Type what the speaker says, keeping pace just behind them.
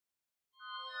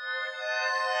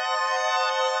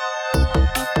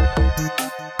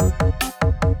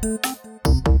Hello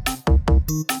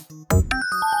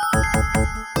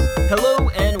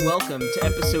and welcome to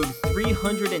episode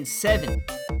 307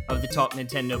 of the Talk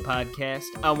Nintendo podcast.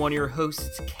 I'm one of your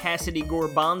hosts, Cassidy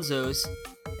Gorbonzos,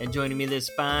 and joining me this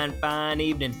fine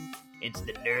evening, it's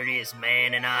the dirtiest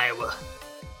man in Iowa.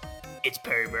 It's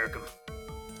Perry Burkham.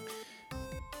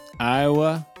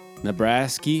 Iowa,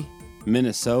 Nebraska,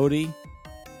 Minnesota.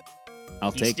 I'll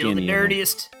He's take still the any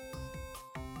dirtiest.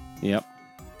 Yep.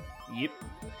 Yep.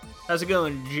 How's it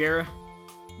going, Jera?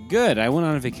 Good. I went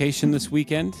on a vacation this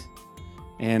weekend,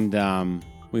 and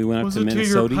we went up to Minnesota. Was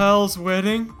it to your pal's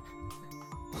wedding?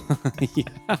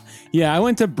 yeah. I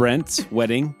went to Brent's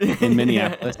wedding in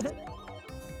Minneapolis.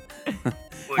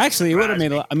 Actually, it would have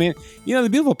made a lot. I mean, you know, the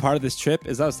beautiful part of this trip,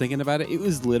 as I was thinking about it, it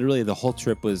was literally the whole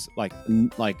trip was like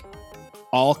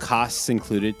all costs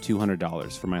included,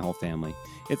 $200 for my whole family.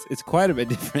 It's quite a bit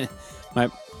different.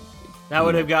 That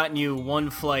would have gotten you one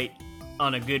flight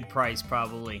on a good price,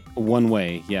 probably. One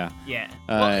way, yeah. Yeah.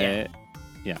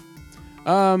 Yeah.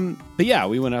 But yeah,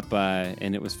 we went up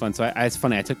and it was fun. So it's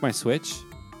funny. I took my Switch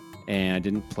and I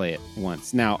didn't play it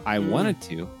once. Now I wanted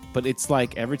to, but it's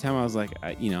like every time I was like,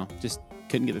 just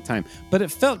couldn't get the time. But it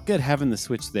felt good having the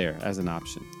Switch there as an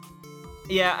option.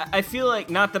 Yeah, I feel like,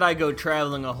 not that I go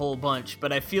traveling a whole bunch,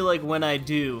 but I feel like when I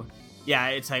do, yeah,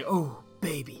 it's like, oh,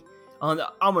 baby, I'm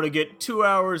going to get 2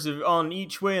 hours on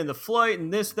each way in the flight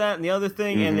and this, that, and the other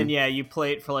thing. Mm-hmm. And then, yeah, you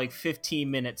play it for like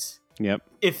 15 minutes. Yep.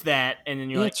 If that, and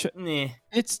then you're nah.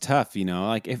 It's tough,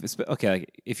 like if it's okay,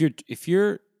 like if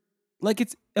you're like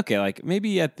it's okay, like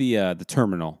maybe at the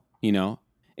terminal,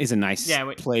 is a nice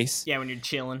place. Yeah, when you're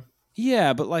chilling.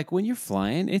 Yeah, but like when you're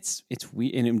flying, it's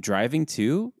weird, and I'm driving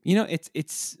too.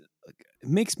 It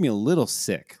makes me a little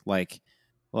sick, like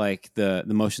the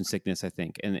motion sickness, I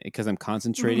think, and because I'm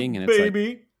concentrating and it's baby.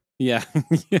 Like, yeah.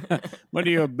 What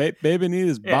do you baby need?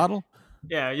 His bottle?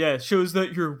 Yeah, it shows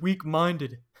that you're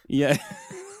weak-minded. Yeah.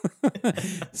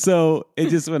 So it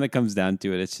just, when it comes down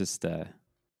to it, it's just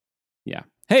yeah.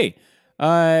 Hey,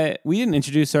 we didn't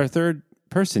introduce our third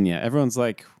person yet. Everyone's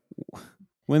like,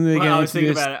 when are they going to introduce? I was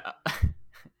thinking about it.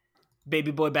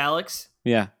 Baby boy Balix.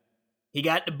 Yeah. He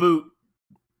got the boot.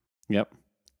 Yep.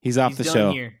 He's off the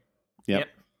show. Here. Yep.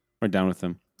 We're done with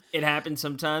him. It happens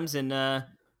sometimes, and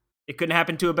it couldn't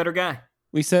happen to a better guy.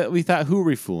 We thought, who are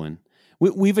we fooling?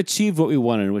 We've achieved what we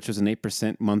wanted, which was an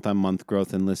 8% month-on-month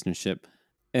growth in listenership.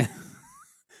 And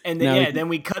then, then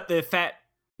we cut the fat,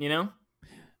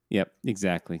 Yep,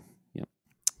 exactly. Yep.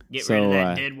 Get rid of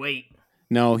that dead weight.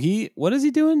 No, what is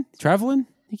he doing? Traveling?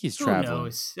 I think he's traveling. Who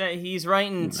knows? He's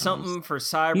writing something for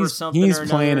Cyber something. He's or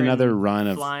playing another run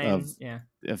of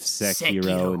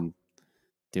Sekiro and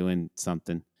doing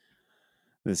something.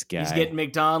 This guy. He's getting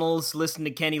McDonald's, listening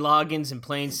to Kenny Loggins, and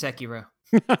playing Sekiro.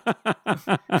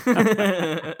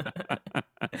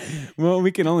 Well,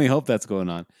 we can only hope that's going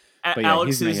on. But yeah,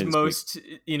 Alex's most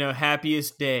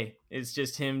happiest day is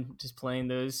just him just playing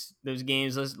those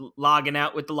games, logging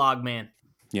out with the Logman.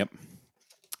 Yep.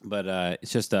 But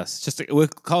it's just us. We'll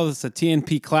call this a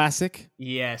TNP classic.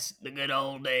 Yes, the good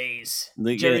old days.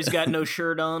 Jerry's got no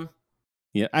shirt on.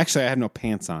 Yeah, actually, I have no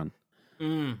pants on.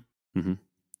 Mm-hmm.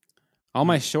 All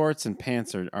my shorts and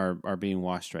pants are being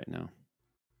washed right now.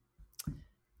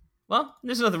 Well,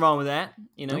 there's nothing wrong with that.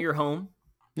 You're home.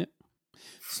 Yep.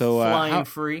 So flying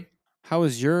free. How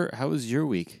was your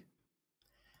week?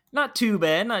 Not too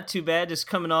bad. Just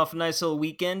coming off a nice little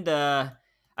weekend. I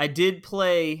did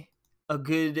play a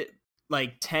good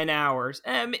 10 hours.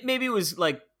 Maybe it was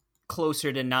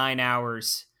closer to 9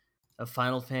 hours of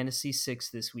Final Fantasy VI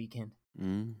this weekend,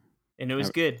 and it was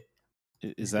good.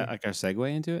 Is that like our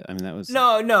segue into it? I mean, that was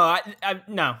no. No,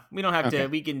 we don't have to.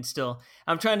 We can still.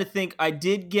 I'm trying to think. I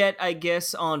did get, I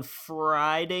guess, on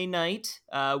Friday night.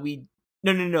 No.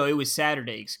 It was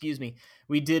Saturday. Excuse me.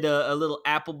 We did a little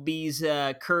Applebee's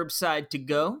curbside to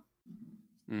go.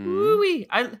 Woo-wee.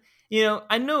 I know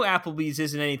Applebee's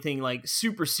isn't anything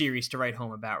super serious to write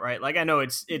home about, right? I know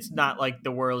it's not like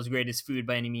the world's greatest food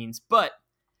by any means, but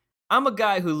I'm a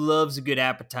guy who loves a good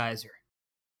appetizer.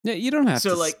 Yeah, you don't have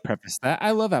to preface that. I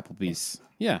love Applebee's.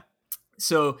 Yeah.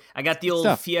 So I got the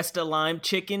old Fiesta Lime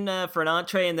Chicken for an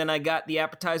entree, and then I got the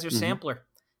appetizer sampler.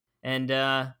 And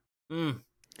Man,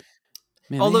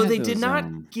 although they did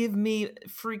not give me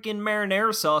freaking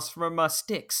marinara sauce for my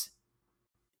sticks.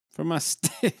 For my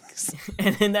sticks.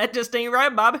 And that just ain't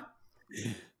right, Bobby.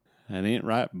 That ain't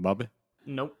right, Bobby.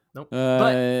 Nope.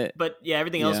 But yeah,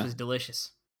 everything else was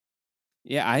delicious.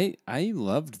 Yeah, I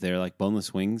loved their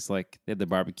boneless wings. They had the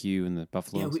barbecue and the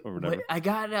buffalo or whatever. I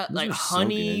got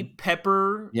honey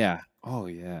pepper. Yeah, Oh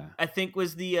yeah. I think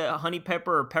was the honey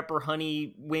pepper or pepper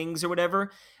honey wings or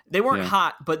whatever. They weren't Yeah.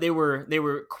 hot, but they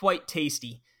were quite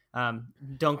tasty.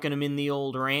 Dunking them in the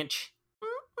old ranch.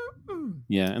 Mm-mm-mm.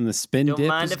 Yeah, and the spin Don't dip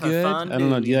mind is if I good. I don't know.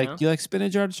 fondue, you know. Do you like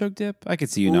spinach artichoke dip? I could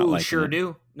see you not Ooh, liking sure it.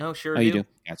 do. No, sure Oh, you do. do?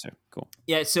 Gotcha. Cool.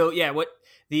 Yeah, so yeah, what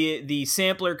the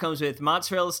sampler comes with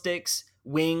mozzarella sticks,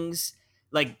 wings,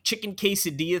 like chicken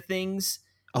quesadilla things,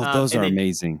 Oh, those and are then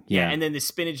amazing. yeah, Yeah. and then the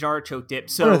spinach artichoke dip.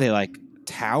 What are So they like?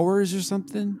 Towers or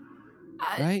something?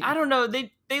 Right? I don't know.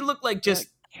 They look like They're just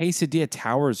like quesadilla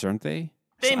towers, aren't they?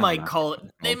 they I don't might know. call it.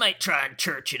 They might try and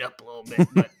church it up a little bit,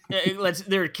 but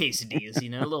they're quesadillas,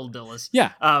 little dillas.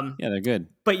 Yeah. Um, Yeah, they're good.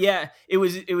 but yeah, it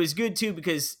was good too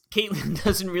because Caitlin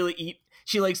doesn't really eat.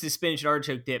 She likes the spinach and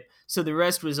artichoke dip, so the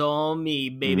rest was all me,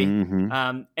 baby.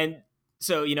 Mm-hmm. And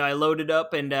so I loaded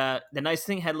up, and the nice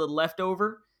thing had a little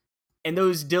leftover, and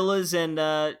those dillas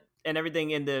and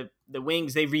everything in the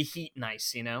wings they reheat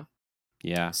nice,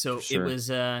 Yeah. So for sure. it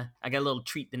was I got a little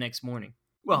treat the next morning.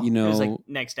 Well, You it was like know,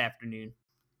 next afternoon.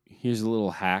 here's a little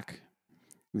hack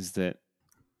is that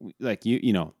like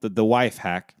the wife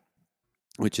hack,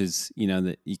 which is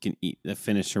that you can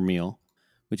finish her meal,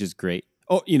 which is great.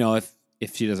 Oh,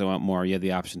 if she doesn't want more, you have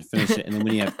the option to finish it. And then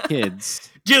when you have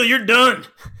kids, Jill, you're done.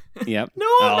 yep, No,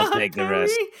 I'll not take the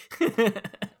rest. Terry.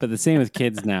 But the same with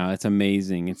kids now. It's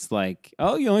amazing. It's like,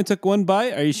 oh, you only took one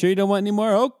bite. Are you sure you don't want any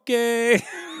more? Okay.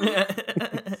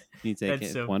 You take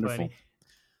That's it. so Wonderful. funny.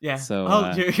 Yeah.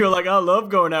 So You're like, I love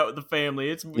going out with the family.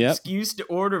 It's an Yep. excuse to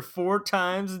order 4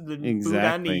 times the food I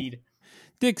Exactly. need.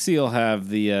 Dixie will have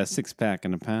the 6-pack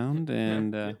and a pound,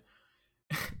 and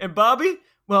And Bobby,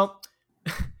 well,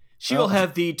 she'll Oh.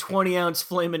 have the 20-ounce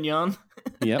filet mignon.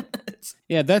 yep,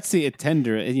 yeah, that's the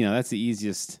tender. That's the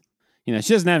easiest. She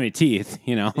doesn't have any teeth.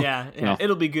 Yeah, No.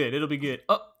 it'll be good. It'll be good.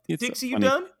 Oh, It's so Dixie, you funny.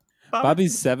 done? Bobby?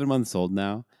 Bobby's 7 months old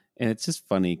now, and it's just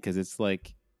funny because it's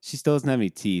like she still doesn't have any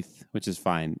teeth, which is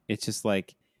fine. It's just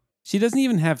like she doesn't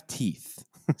even have teeth.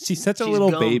 She's such a She's little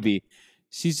gummed. baby.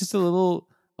 She's just a little.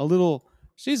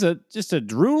 She's just a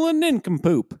drooling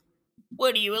nincompoop.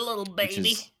 What are you, a little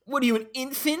baby? What are you, an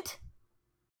infant?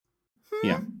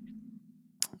 Yeah. Do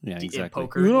Yeah, you exactly.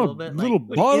 poke her a little bit? Little Like,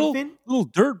 what are you, bottle, infant? little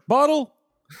dirt bottle.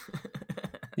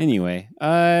 Anyway,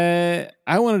 I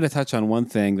wanted to touch on one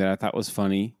thing that I thought was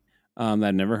funny that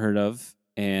I'd never heard of,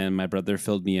 and my brother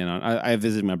filled me in on. I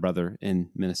visited my brother in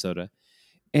Minnesota,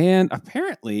 and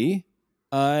apparently,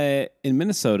 in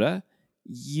Minnesota,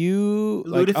 you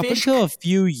like up Lutefisk? until a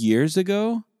few years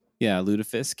ago, yeah,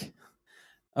 lutefisk.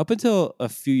 Up until a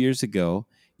few years ago,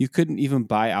 you couldn't even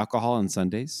buy alcohol on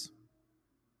Sundays.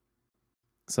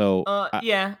 So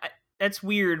yeah, that's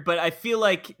weird, but I feel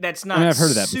like that's not I've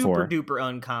heard of that super before. duper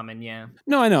uncommon, yeah.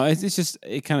 No, I know. It's just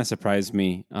it kind of surprised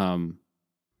me.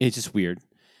 It's just weird.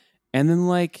 And then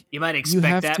like You might have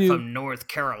expect that to- from North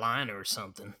Carolina or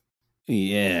something.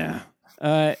 yeah,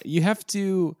 you have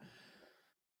to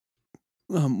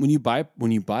when you buy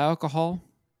alcohol,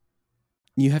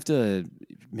 you have to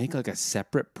make like a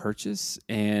separate purchase,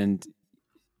 and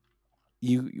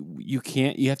you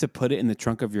can't. You have to put it in the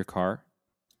trunk of your car.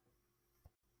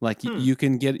 Like you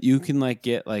can get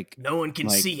like No one can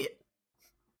like- see it.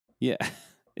 yeah.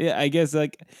 Yeah, I guess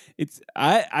like it's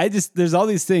I just there's all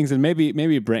these things, and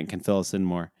maybe Brent can fill us in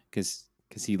more because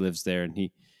he lives there and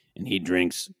he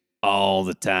drinks all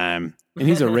the time, and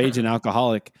he's a raging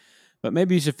alcoholic. But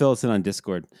maybe you should fill us in on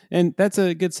Discord, and that's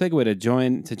a good segue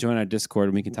to join our Discord,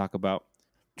 and we can talk about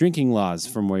drinking laws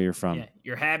from where you're from. Yeah,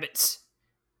 your habits.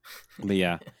 But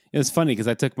yeah, it was funny because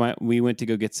we went to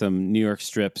go get some New York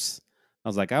strips. I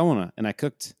was like, and I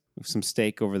cooked some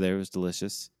steak over there. It was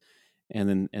delicious.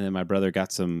 And then my brother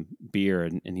got some beer,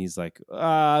 and he's like, we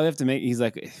have to make. He's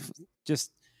like,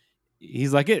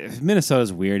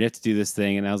 Minnesota's weird. You have to do this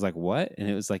thing, and I was like, what? And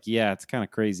it was like, yeah, it's kind of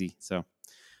crazy. So I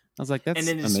was like, that's And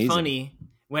then it's amazing. funny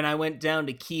when I went down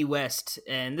to Key West,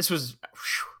 and this was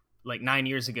like 9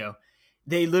 years ago.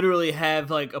 They literally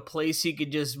have like a place you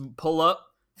could just pull up,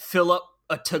 fill up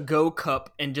a to-go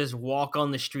cup, and just walk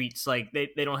on the streets. Like they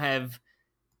don't have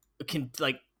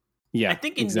Yeah, I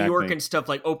think in exactly. New York and stuff,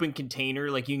 like open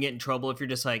container, like you can get in trouble if you're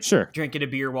just like Sure. drinking a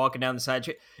beer, walking down the side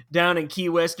street. Down in Key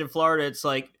West in Florida, it's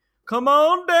like, come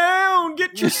on down,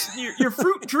 get your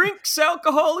fruit drinks,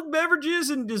 alcoholic beverages,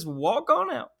 and just walk on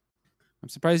out. I'm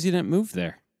surprised you didn't move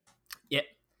there. Yep.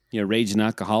 You're a raging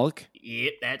alcoholic.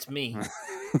 Yep, that's me.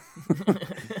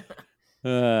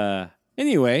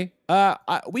 Anyway,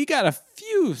 we got a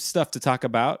few stuff to talk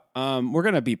about. We're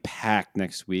gonna be packed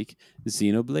next week.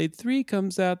 Xenoblade 3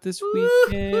 comes out this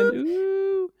weekend.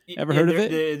 Ooh. Ever heard of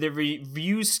it? The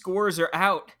review scores are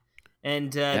out,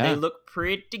 and Yeah. they look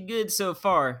pretty good so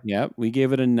far. Yep, we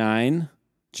gave it a 9.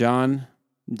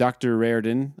 Dr.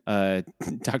 Raridan,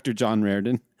 Dr. John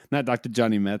Raridan, not Dr.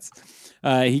 Johnny Metz.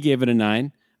 He gave it a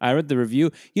 9. I read the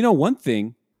review. One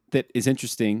thing that is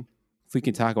interesting, if we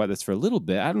can talk about this for a little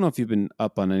bit, I don't know if you've been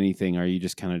up on anything, or are you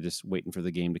just kind of just waiting for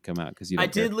the game to come out? Because I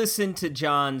did listen to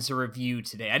John's review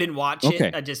today. I didn't watch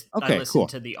it. I listened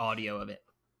to the audio of it.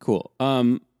 Cool.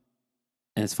 And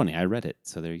it's funny, I read it,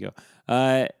 so there you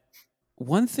go.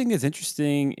 One thing that's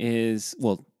interesting is,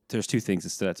 well, there's 2 things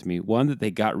that stood out to me. One, that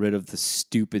they got rid of the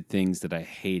stupid things that I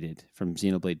hated from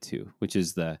Xenoblade 2, which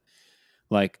is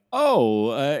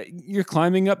you're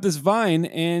climbing up this vine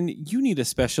and you need a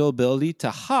special ability to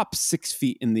hop 6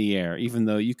 feet in the air, even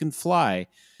though you can fly.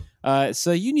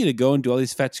 So you need to go and do all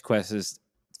these fetch quests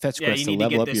to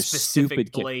level up your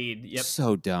stupid blade. Yep.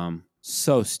 So dumb,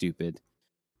 so stupid,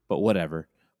 but whatever.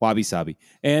 Wabi sabi.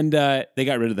 And they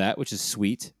got rid of that, which is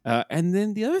sweet. And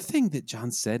then the other thing that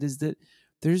John said is that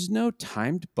there's no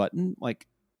timed button, like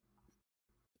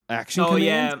action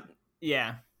command.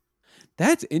 Yeah.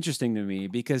 That's interesting to me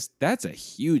because that's a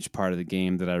huge part of the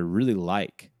game that I really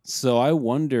like. So I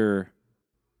wonder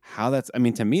how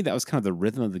to me, that was kind of the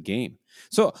rhythm of the game.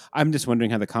 So I'm just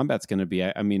wondering how the combat's going to be.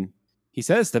 I mean, he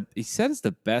said it's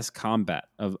the best combat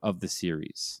of the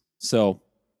series. So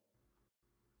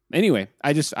anyway,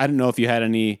 I don't know if you had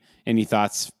any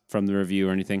thoughts from the review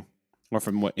or anything, or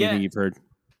from anything you've heard.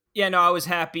 Yeah, no, I was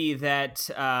happy that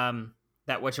that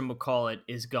whatchamacallit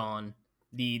is gone.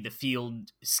 The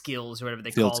field skills or whatever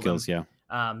they call them. Field skills, yeah.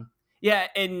 I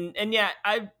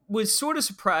was sort of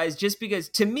surprised just because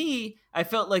to me, I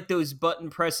felt like those button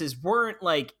presses weren't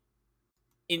like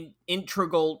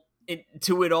integral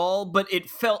to it all, but it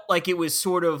felt like it was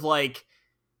sort of like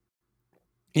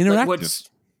interactive.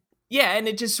 And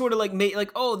it just sort of like made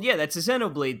like, oh yeah, that's a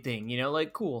Xenoblade thing,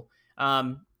 like cool.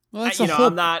 Well, that's I'm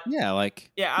not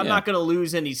going to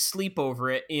lose any sleep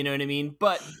over it. You know what I mean?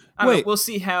 But we'll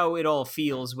see how it all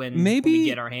feels when we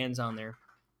get our hands on there.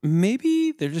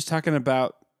 Maybe they're just talking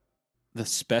about the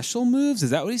special moves.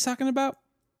 Is that what he's talking about?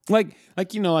 Like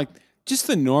just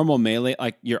the normal melee,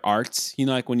 like your arts.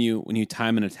 Like when you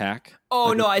time an attack. Oh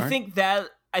like no, I think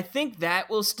that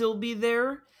will still be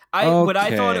there. What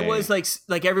I thought it was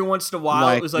like every once in a while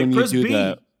it was like press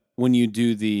B. When you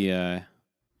do the.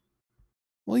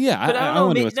 Well, yeah, but I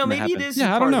don't know. Maybe happen. It is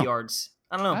part of the arts.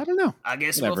 I don't know. I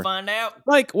guess whatever. We'll find out.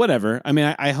 Like whatever. I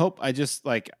mean, I hope. I just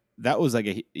that was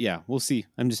we'll see.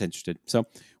 I'm just interested. So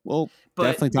we'll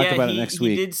definitely talk about it next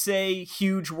week. He did say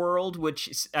huge world,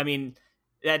 which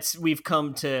we've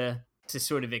come to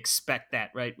sort of expect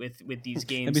that, right? With these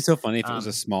games, it'd be so funny if it was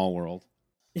a small world.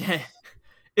 Yeah.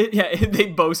 They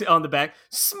boast on the back,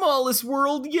 smallest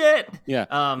world yet.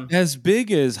 Yeah, as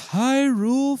big as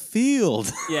Hyrule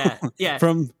Field. Yeah.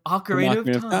 From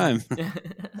Ocarina of Time.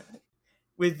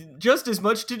 With just as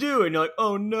much to do, and you're like,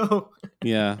 oh no.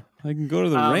 Yeah, I can go to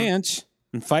the ranch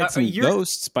and fight some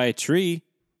ghosts by a tree.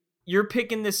 You're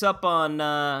picking this up on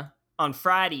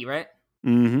Friday, right?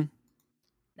 Mm-hmm.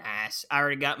 Nice. I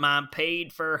already got mine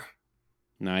paid for.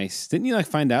 Nice. Didn't you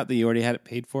find out that you already had it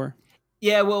paid for?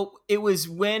 Yeah, well, it was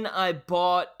when I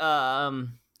bought not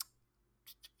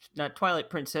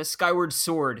Twilight Princess, Skyward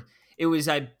Sword.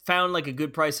 I found a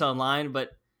good price online,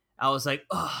 but I was like,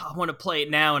 oh, I want to play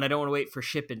it now and I don't want to wait for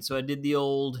shipping. So I did the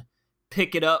old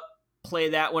pick it up, play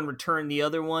that one, return the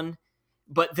other one.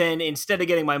 But then instead of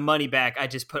getting my money back, I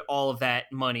just put all of that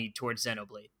money towards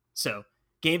Xenoblade. So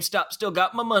GameStop still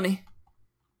got my money.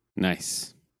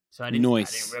 Nice. So I didn't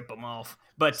rip them off.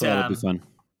 But so that'll be fun.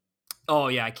 Oh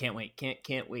yeah, I can't wait.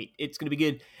 Can't wait. It's gonna be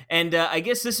good. And I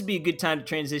guess this would be a good time to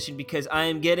transition because I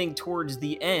am getting towards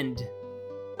the end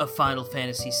of Final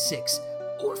Fantasy VI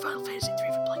or Final Fantasy III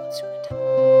for playing with Super Nintendo.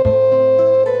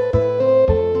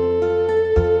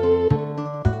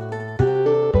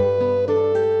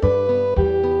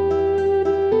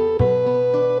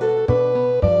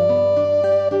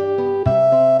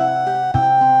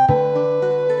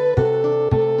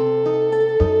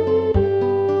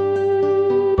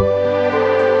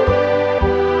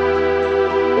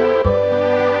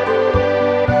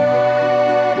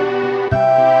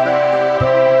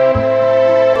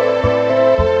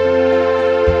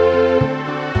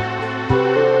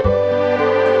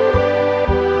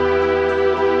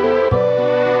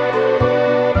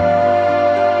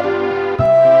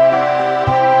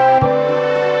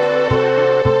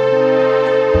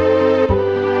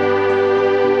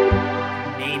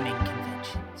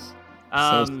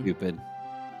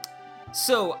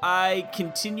 So I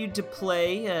continued to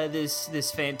play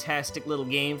this fantastic little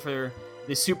game for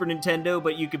the Super Nintendo,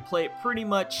 but you could play it pretty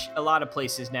much a lot of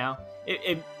places now.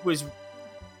 It was,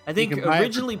 I think,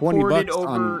 originally ported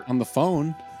over on the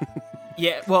phone.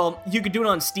 Yeah, well, you could do it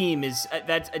on Steam. Is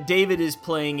that David is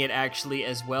playing it actually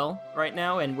as well right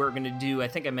now, and we're gonna do. I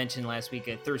think I mentioned last week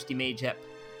a Thirsty Mage ep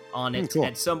on it Cool.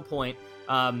 at some point.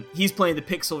 He's playing the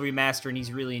Pixel remaster and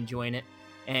he's really enjoying it.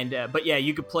 And but yeah,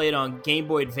 you could play it on Game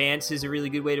Boy Advance is a really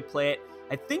good way to play it.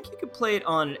 I think you could play it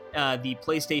on the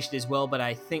PlayStation as well, but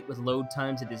I think with load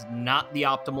times it is not the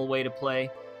optimal way to play.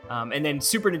 And then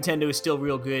Super Nintendo is still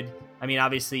real good. I mean,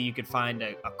 obviously you could find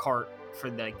a cart for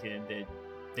like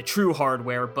the true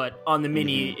hardware, but on the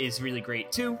mini is really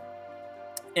great too.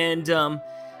 And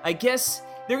I guess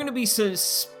there are going to be some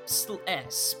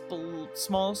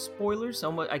small spoilers.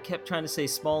 I kept trying to say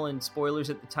small and spoilers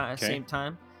at the same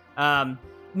time.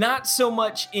 Not so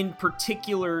much in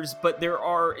particulars, but there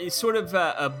are sort of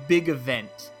a big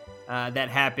event that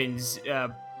happens.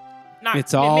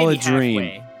 It's all a dream.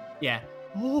 Halfway. Yeah.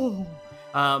 Oh.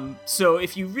 So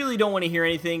if you really don't want to hear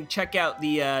anything, check out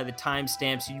the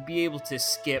timestamps. You'd be able to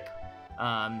skip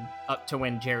up to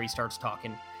when Jerry starts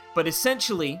talking. But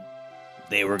essentially,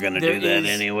 they were gonna do that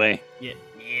anyway. Yeah.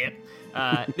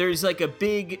 There's like a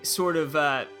big sort of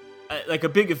like a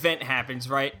big event happens,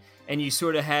 right? And you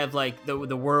sort of have like the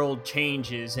world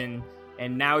changes, and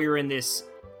now you're in this,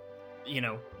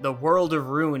 the world of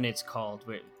ruin. It's called,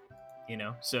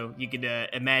 so you could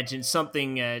imagine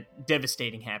something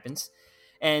devastating happens.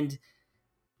 And,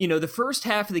 the first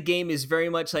half of the game is very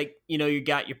much like, you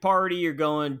got your party, you're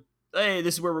going, hey,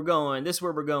 this is where we're going, this is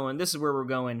where we're going, this is where we're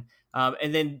going.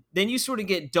 And then you sort of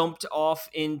get dumped off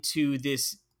into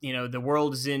this, the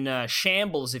world is in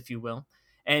shambles, if you will.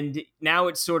 And now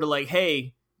it's sort of like,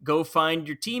 hey, go find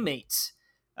your teammates.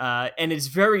 And it's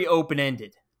very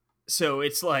open-ended. So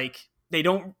it's like, they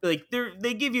don't, like,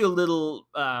 they give you a little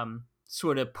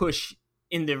sort of push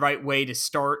in the right way to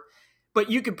start. But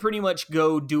you could pretty much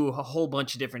go do a whole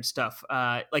bunch of different stuff.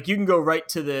 Like you can go right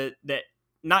to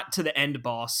not to the end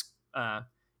boss, a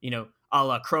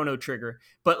la Chrono Trigger,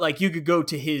 but like you could go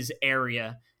to his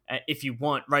area if you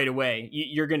want right away.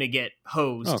 You're going to get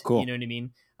hosed. Oh, cool. You know what I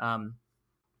mean?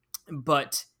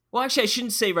 But, well, actually, I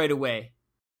shouldn't say right away.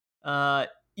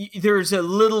 There's a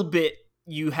little bit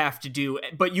you have to do,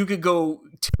 but you could go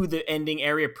to the ending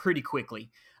area pretty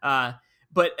quickly.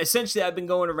 But essentially, I've been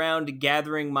going around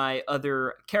gathering my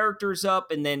other characters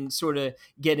up and then sort of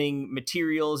getting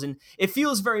materials. And it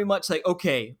feels very much like,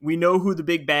 okay, we know who the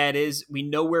big bad is. We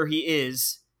know where he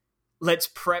is. Let's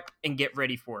prep and get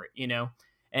ready for it,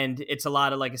 And it's a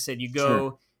lot of, like I said, you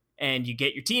go and you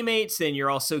get your teammates. Then you're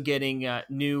also getting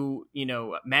new,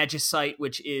 Magicite,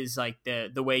 which is like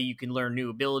the way you can learn new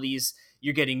abilities.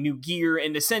 You're getting new gear.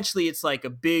 And essentially, it's like a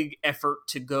big effort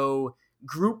to go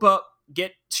group up,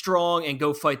 get strong, and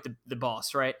go fight the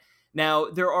boss, right? Now,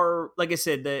 there are, like I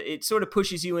said, it sort of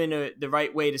pushes you in the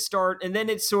right way to start, and then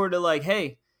it's sort of like,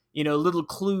 hey, little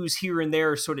clues here and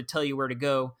there sort of tell you where to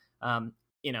go, but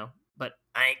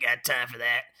I ain't got time for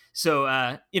that. So,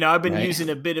 I've been using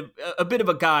a bit of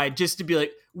a guide just to be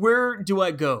like, where do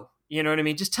I go? You know what I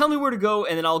mean? Just tell me where to go,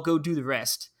 and then I'll go do the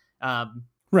rest.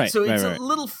 Right. So it's a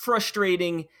little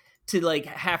frustrating to like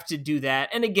have to do that.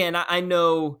 And again, I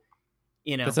know,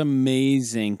 That's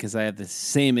amazing because I have the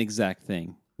same exact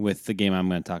thing with the game I'm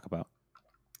going to talk about.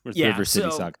 River City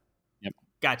Saga. Yep.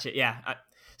 Gotcha. Yeah.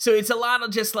 So it's a lot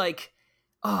of just like,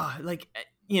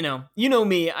 you know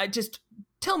me. I just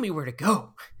tell me where to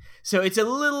go. So it's a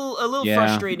little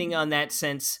frustrating on that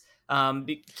sense. And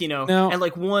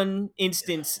like one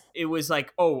instance, it was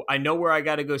like, oh, I know where I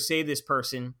got to go save this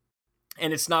person,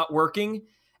 and it's not working.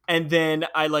 And then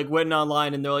I like went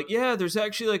online and they're like, yeah, there's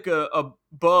actually like a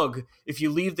bug. If you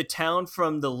leave the town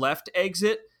from the left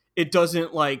exit, it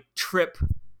doesn't like trip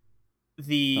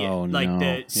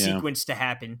the sequence to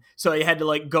happen. So I had to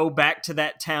like go back to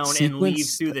that town and leave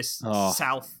through the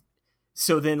south.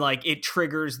 So then like it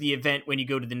triggers the event when you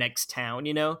go to the next town,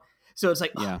 So it's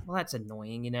like, well, that's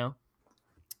annoying,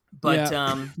 But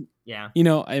yeah.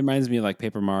 It reminds me of like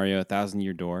Paper Mario, 1,000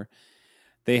 Year Door.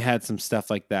 They had some stuff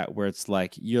like that where it's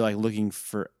like you're like looking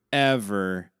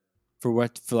forever for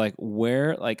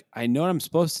where like I know what I'm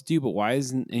supposed to do, but why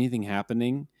isn't anything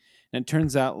happening? And it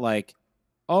turns out like,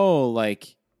 oh,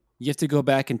 like you have to go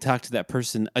back and talk to that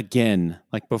person again,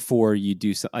 like before you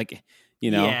do something, like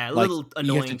little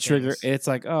annoying. You have to trigger. It's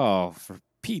like, oh, for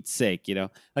Pete's sake,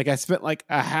 like I spent like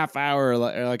a half hour or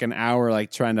like an hour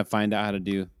like trying to find out how to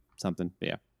do something.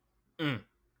 But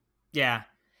yeah,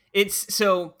 it's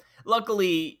so.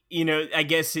 Luckily, I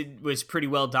guess it was pretty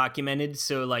well documented.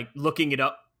 So like looking it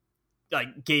up,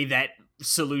 like gave that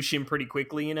solution pretty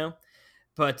quickly,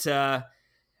 But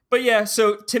yeah,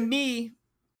 so to me,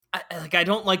 I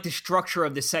don't like the structure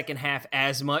of the second half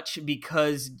as much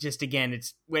because just again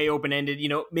it's way open ended.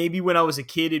 Maybe when I was a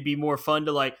kid it'd be more fun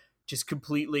to like just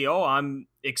completely I'm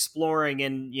exploring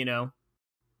and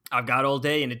I've got all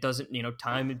day and it doesn't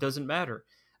time it doesn't matter.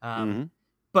 Mm-hmm.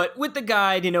 But with the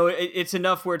guide, it's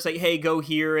enough where it's like, hey, go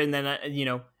here, and then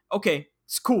okay,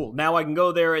 it's cool. Now I can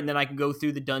go there, and then I can go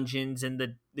through the dungeons and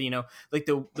the like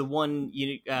the one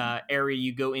area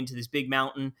you go into this big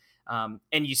mountain,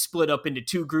 and you split up into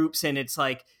two groups, and it's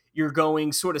like you're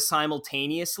going sort of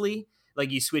simultaneously. Like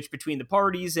you switch between the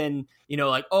parties, and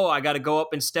like I got to go up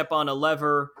and step on a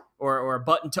lever or a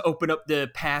button to open up the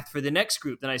path for the next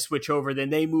group. Then I switch over, then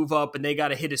they move up, and they got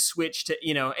to hit a switch to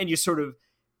and you sort of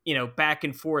back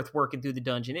and forth working through the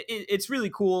dungeon. It's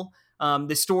really cool.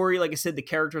 The story, like I said, the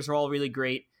characters are all really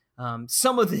great.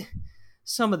 Some of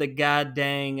the god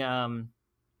dang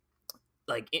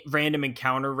random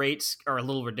encounter rates are a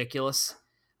little ridiculous.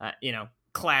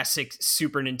 Classic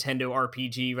Super Nintendo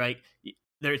RPG, right?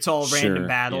 It's all random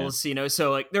battles,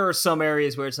 so like there are some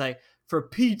areas where it's like, for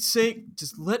Pete's sake,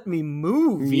 just let me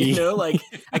move, like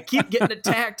I keep getting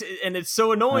attacked and it's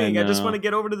so annoying. I just want to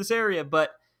get over to this area.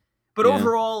 But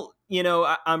overall,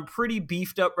 I'm pretty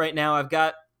beefed up right now. I've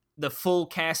got the full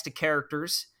cast of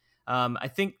characters. I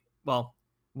think,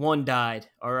 one died,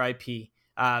 R.I.P.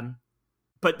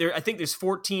 But I think there's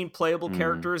 14 playable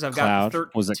characters. I've got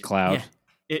 13. Was it Cloud?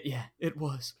 It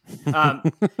was.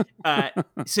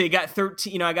 So you got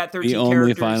 13. I got 13 the characters.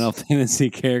 only Final Fantasy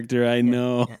character I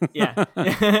know. Yeah.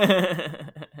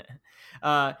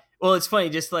 Well, it's funny.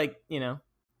 Just like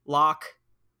Locke.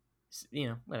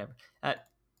 Whatever. A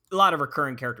lot of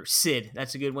recurring characters. Sid,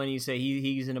 that's a good one. You say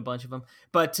he's in a bunch of them.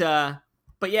 But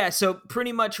yeah. So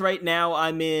pretty much right now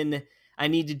I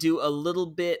need to do a little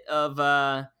bit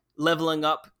of leveling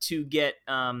up to get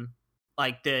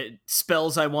like the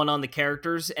spells I want on the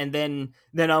characters, and then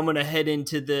I'm gonna head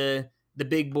into the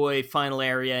big boy final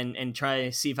area and try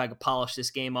to see if I could polish this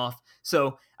game off.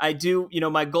 So I do,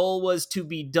 my goal was to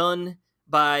be done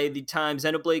by the time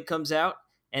Xenoblade comes out,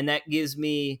 and that gives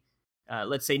me,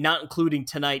 let's say, not including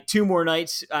tonight, 2 more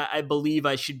nights. I believe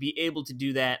I should be able to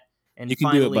do that and you can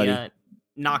finally do it, buddy.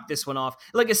 Knock this one off.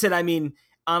 Like I said,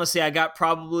 honestly, I got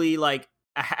probably like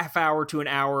a half hour to an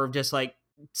hour of just like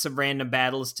some random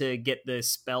battles to get the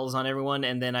spells on everyone,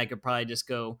 and then I could probably just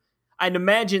go. I'd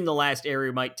imagine the last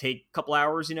area might take a couple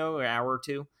hours, or an hour or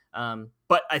two.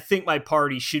 But I think my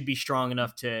party should be strong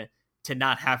enough to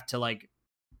not have to like,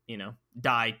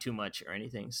 die too much or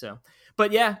anything. So,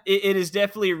 but yeah, it is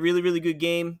definitely a really, really good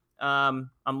game. I'm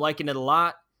liking it a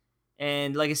lot.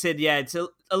 And like I said, yeah, it's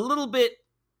a little bit,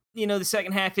 the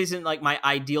second half isn't like my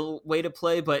ideal way to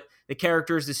play, but the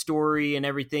characters, the story and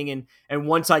everything. And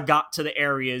once I got to the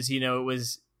areas, it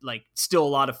was like still a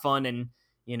lot of fun. And,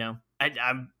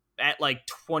 I'm at like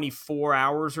 24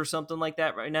 hours or something like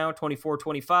that right now, 24,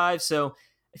 25. So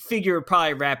I figure I'll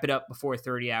probably wrap it up before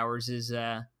 30 hours is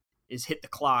hit the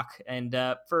clock. And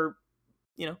for,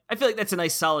 I feel like that's a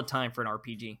nice solid time for an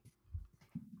RPG.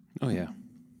 Oh yeah.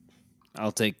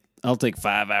 I'll take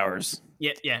 5 hours.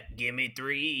 Yeah. Give me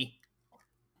 3.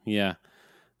 Yeah.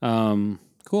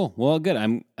 Cool. Well, good.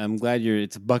 I'm glad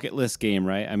it's a bucket list game,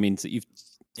 right? So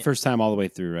first time all the way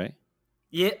through, right?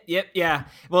 Yep. Yeah.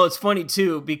 Well, it's funny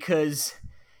too, because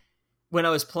when I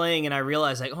was playing and I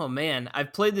realized like, oh man,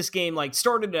 I've played this game, like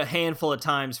started a handful of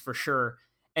times for sure.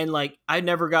 And like, I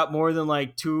never got more than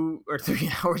like 2 or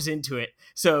 3 hours into it.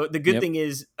 So the good thing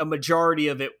is a majority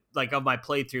of it, like of my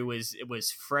playthrough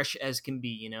was fresh as can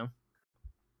be,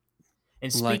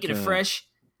 And speaking of fresh,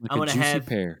 I'm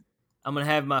gonna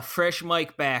have my fresh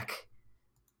mic back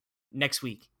next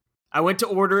week. I went to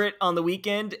order it on the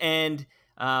weekend, and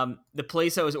the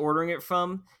place I was ordering it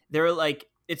from, they're like,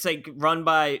 it's like run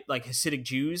by like Hasidic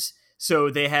Jews, so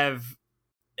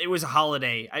it was a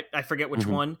holiday. I forget which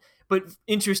one, but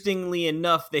interestingly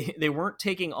enough, they weren't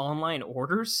taking online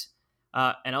orders,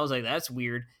 and I was like, that's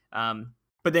weird.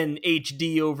 But then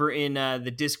HD over in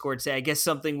the Discord say, I guess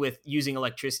something with using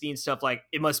electricity and stuff, like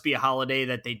it must be a holiday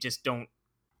that they just don't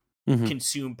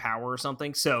consume power or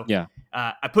something. So yeah,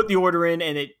 I put the order in,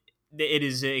 and it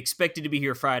is expected to be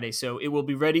here Friday. So it will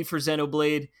be ready for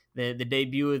Xenoblade. The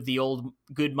debut of the old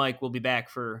good Mike will be back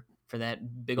for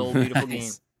that big old beautiful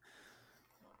game.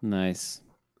 Nice.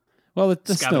 Well,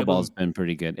 the snowball's been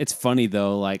pretty good. It's funny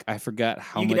though, like I forgot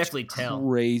how much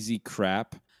crazy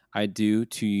crap I do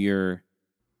to your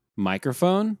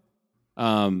microphone.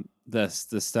 The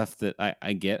stuff that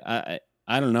I get, I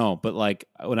don't know, but like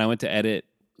when I went to edit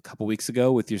a couple weeks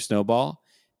ago with your snowball,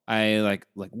 I like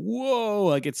whoa,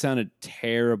 like it sounded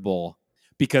terrible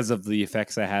because of the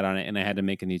effects I had on it, and I had to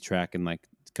make a new track and like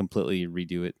completely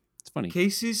redo it. It's funny.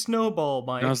 Casey Snowball,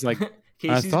 Mike. And I was like, I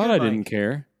Casey's thought good, I Mike. didn't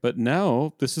care, but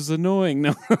now this is annoying.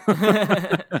 No.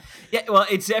 Yeah, well,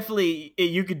 it's definitely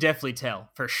you could definitely tell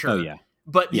for sure. Oh yeah.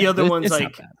 But the other one's it's like,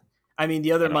 not bad I mean,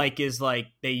 the other at all. mic is like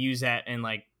they use that in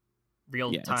like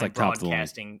real It's time like top of the line.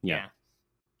 broadcasting. Yeah. Yeah.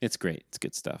 It's great. It's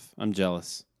good stuff. I'm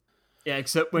jealous. Yeah,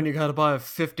 except when you got to buy a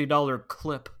 $50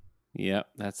 clip. Yep,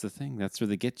 that's the thing. That's where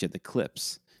they get you, the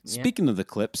clips. Yeah. Speaking of the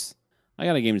clips, I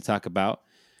got a game to talk about.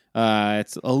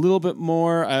 It's a little bit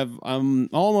more. I'm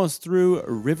almost through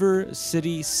River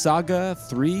City Saga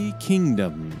 3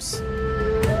 Kingdoms.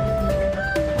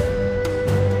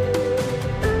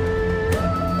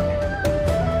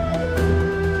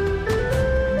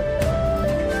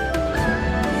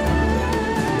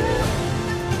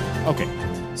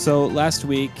 Okay, so last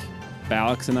week,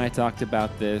 Alex and I talked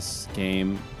about this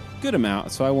game good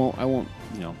amount, so I won't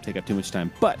take up too much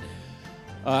time. But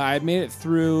I made it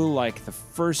through like the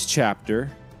first chapter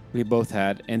we both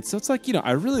had, and so it's like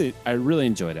I really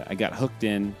enjoyed it. I got hooked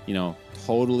in,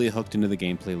 totally hooked into the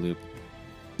gameplay loop.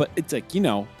 But it's like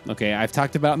okay, I've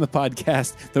talked about it in the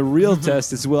podcast. The real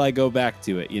test is will I go back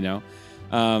to it, and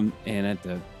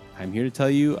I'm here to tell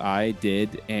you I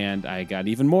did, and I got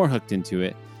even more hooked into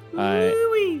it.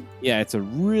 Yeah, it's a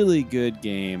really good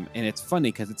game, and it's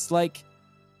funny because it's like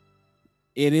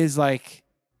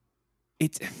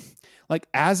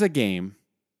as a game,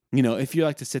 if you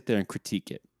like to sit there and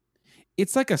critique it,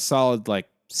 it's like a solid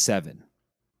 7.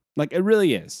 Like it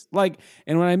really is. Like,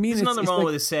 and what I mean, There's nothing wrong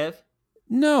with a Sev.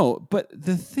 No, but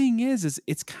the thing is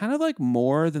it's kind of like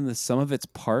more than the sum of its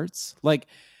parts. Like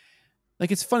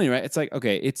it's funny, right? It's like,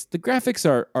 okay, it's the graphics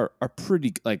are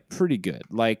pretty good.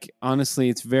 Like honestly,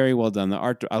 it's very well done. The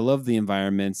art, I love the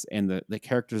environments, and the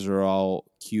characters are all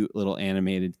cute little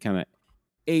animated kind of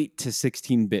 8 to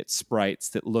 16-bit sprites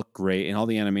that look great, and all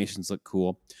the animations look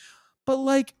cool. But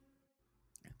like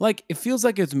it feels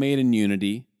like it's made in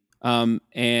Unity, and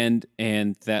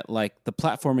that like the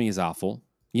platforming is awful,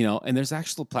 and there's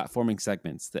actual platforming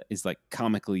segments that is like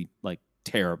comically like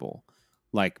terrible,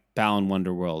 like Balan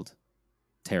Wonderworld.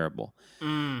 Terrible.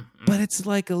 But it's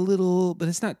like a little, but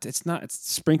it's not, it's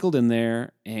sprinkled in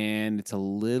there, and it's a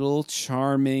little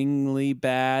charmingly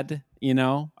bad, I don't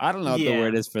know what the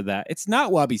word is for that. It's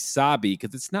not wabi sabi,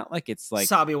 because it's not like it's like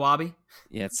Sabi Wabi.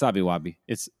 Yeah, it's sabi wabi.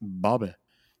 It's Bobby.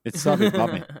 It's sabi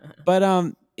Bobby.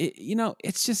 But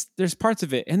it's just there's parts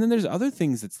of it, and then there's other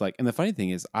things that's like, and the funny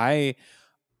thing is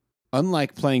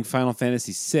unlike playing Final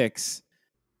Fantasy VI,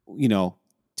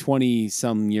 20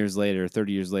 some years later,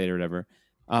 30 years later, whatever,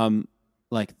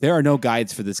 like there are no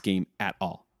guides for this game at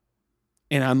all.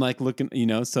 And I'm like looking,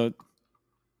 so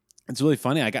it's really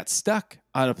funny. I got stuck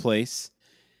out of place.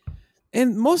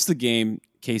 And most of the game,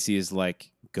 Casey, is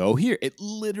like, go here. It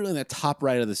literally in the top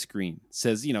right of the screen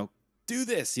says, do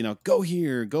this, go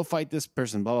here, go fight this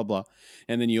person, blah, blah, blah.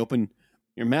 And then you open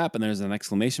your map and there's an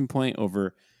exclamation point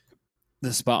over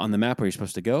the spot on the map where you're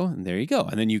supposed to go, and there you go.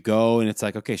 And then you go, and it's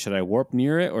like, okay, should I warp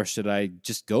near it, or should I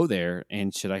just go there,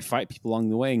 and should I fight people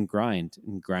along the way and grind?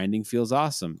 And grinding feels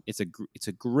awesome. It's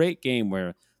a great game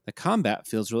where the combat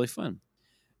feels really fun,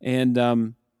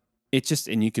 and it's just,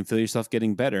 and you can feel yourself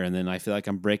getting better. And then I feel like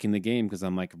I'm breaking the game because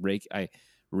I'm like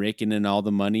raking in all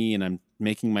the money, and I'm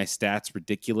making my stats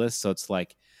ridiculous. So it's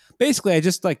like basically I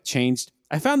just like changed.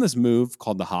 I found this move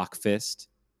called the Hawk Fist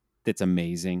that's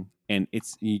amazing. And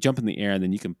you jump in the air, and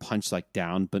then you can punch like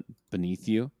down but beneath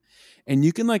you, and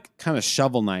you can like kind of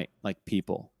shovel knight like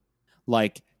people,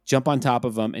 like jump on top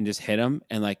of them and just hit them,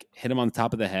 and like hit them on the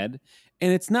top of the head.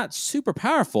 And it's not super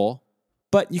powerful,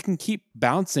 but you can keep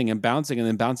bouncing and bouncing and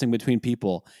then bouncing between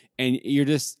people, and you're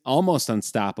just almost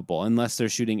unstoppable unless they're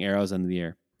shooting arrows into the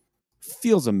air.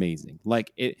 Feels amazing,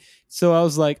 like it. So I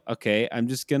was like, okay, I'm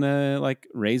just gonna like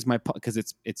raise my because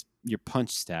it's your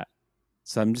punch stat.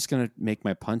 So I'm just going to make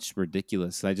my punch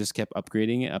ridiculous. I just kept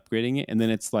upgrading it. And then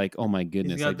it's like, oh my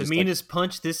goodness. He's got the meanest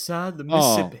punch this side, the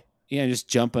Mississippi. Yeah, just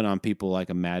jumping on people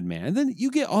like a madman. And then you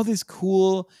get all these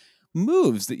cool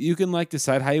moves that you can like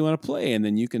decide how you want to play. And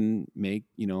then you can make,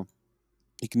 you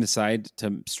can decide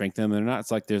to strengthen them or not.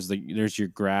 It's like there's your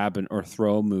grab or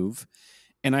throw move.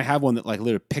 And I have one that like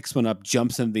literally picks one up,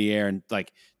 jumps into the air, and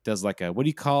like does like a, what do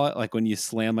you call it? Like when you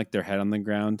slam like their head on the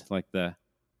ground, like the...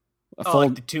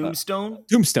 like the tombstone?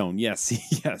 Tombstone, yes.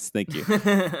 Yes, thank you.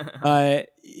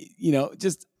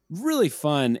 Just really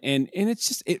fun. And it's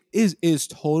just, it is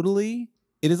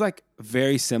like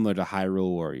very similar to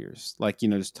Hyrule Warriors. Like,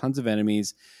 there's tons of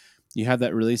enemies. You have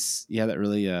that really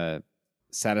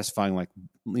satisfying, like,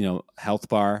 health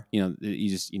bar. You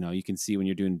just, you can see when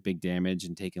you're doing big damage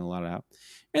and taking a lot out.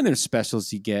 And there's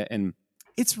specials you get. And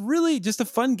it's really just a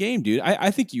fun game, dude.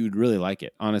 I think you would really like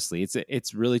it. Honestly,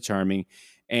 it's really charming,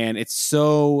 and it's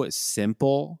so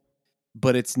simple,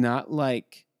 but it's not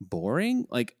like boring.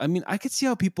 Like, I mean, I could see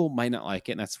how people might not like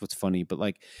it, and that's what's funny. But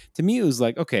like to me, it was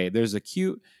like, okay, there's a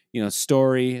cute,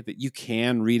 story that you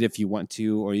can read if you want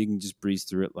to, or you can just breeze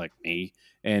through it like me,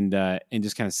 and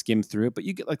just kind of skim through it. But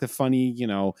you get like the funny,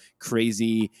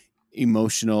 crazy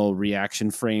emotional reaction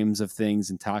frames of things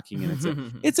and talking,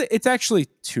 and it's actually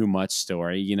too much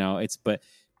story, but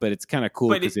it's kind of cool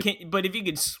because but if you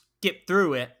could skip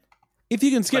through it, if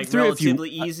you can skip like through relatively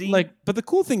easy, but the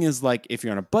cool thing is, like, if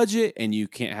you're on a budget and you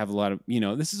can't have a lot of,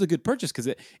 this is a good purchase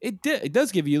because it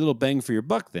does give you a little bang for your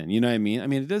buck. Then, you know what I mean? I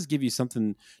mean, it does give you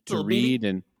something to read,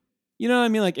 and you know what I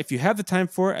mean? Like, if you have the time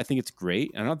for it, I think it's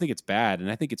great. I don't think it's bad, and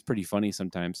I think it's pretty funny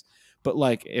sometimes. But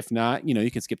like, if not, you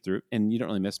can skip through and you don't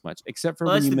really miss much, except for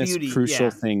when you miss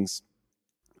crucial things.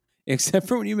 Except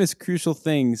for when you miss crucial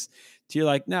things, you're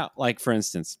like, now, like for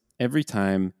instance, every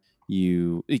time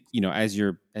as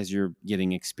you're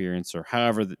getting experience, or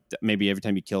however, maybe every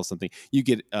time you kill something, you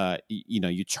get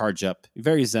you charge up,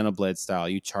 very Xenoblade style.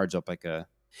 You charge up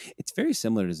it's very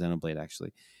similar to Xenoblade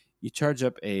actually. You charge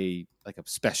up a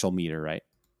special meter, right?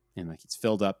 And like it's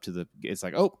filled up it's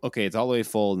like, oh, okay, it's all the way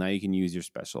full. Now you can use your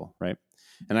special, right?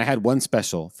 And I had one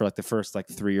special for like the first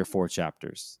 3 or 4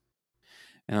 chapters.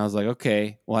 And I was like,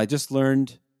 okay, well, I just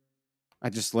learned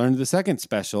the second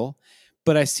special,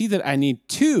 but I see that I need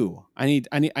 2. I need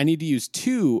to use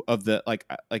 2 of the like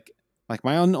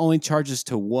my own only charges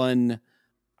to 1.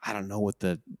 I don't know what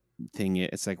the thing is.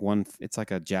 It's like one. It's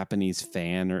like a Japanese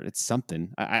fan, or it's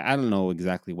something. I don't know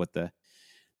exactly what the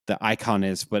icon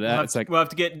is, but it's like we'll have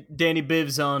to get Danny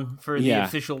Bivs on for the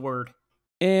official word.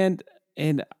 And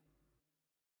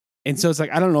so it's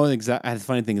like, I don't know exactly. The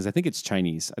funny thing is, I think it's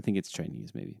Chinese.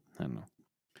 Maybe, I don't know.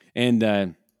 And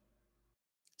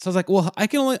so I was like, well, I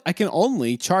can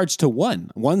only charge to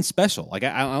one special. Like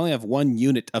I only have 1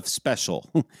 unit of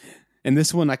special. And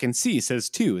this one I can see says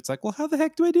 2. It's like, well, how the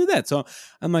heck do I do that? So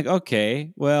I'm like,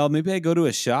 okay, well, maybe I go to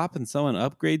a shop and someone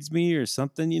upgrades me or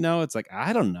something, It's like,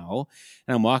 I don't know.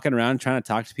 And I'm walking around trying to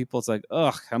talk to people. It's like,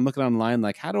 ugh, I'm looking online,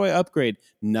 like, how do I upgrade?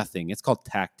 Nothing. It's called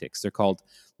tactics. They're called,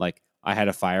 like, I had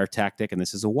a fire tactic and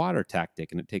this is a water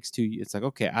tactic, and it takes 2. It's like,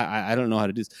 okay, I don't know how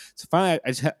to do this. So finally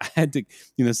I had to,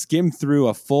 skim through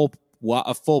a full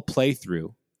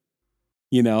playthrough,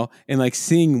 and like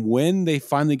seeing when they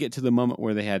finally get to the moment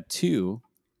where they had 2.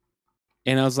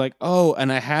 And I was like, oh,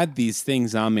 and I had these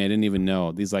things on me I didn't even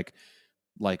know. These like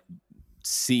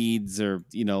seeds, or,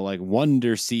 like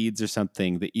wonder seeds or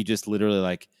something, that you just literally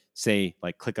like say,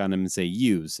 like click on them and say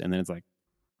use. And then it's like,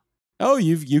 oh,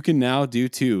 you can now do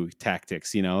 2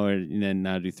 tactics, and then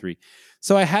now do 3.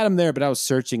 So I had them there, but I was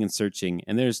searching and searching.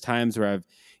 And there's times where I've,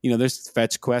 there's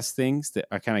fetch quest things that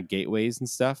are kind of gateways and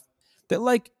stuff that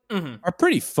like are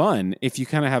pretty fun if you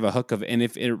kind of have a hook of it. And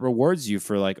if it rewards you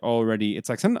for like already, it's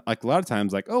like a lot of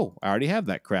times like, oh, I already have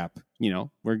that crap,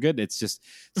 we're good. It's just,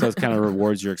 so it kind of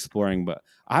rewards your exploring. But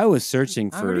I was searching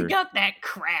for, I already got that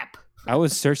crap. I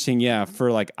was searching,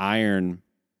 for like iron.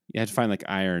 You had to find like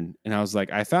iron. And I was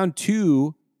like, I found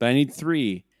 2, but I need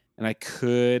 3. And I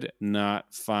could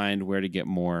not find where to get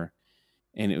more.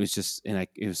 And it was just, it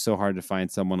was so hard to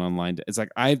find someone online. It's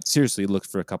like, I seriously looked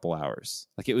for a couple hours.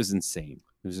 Like, it was insane.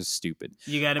 It was just stupid.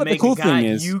 You got to make a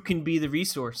guide. You can be the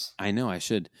resource. I know, I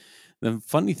should. The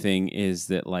funny thing is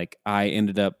that like I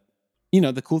ended up,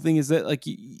 the cool thing is that like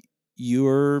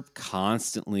you're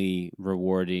constantly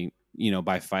rewarding,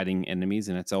 by fighting enemies,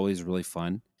 and it's always really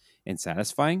fun and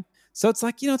satisfying. So it's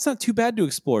like, it's not too bad to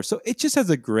explore. So it just has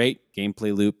a great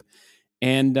gameplay loop.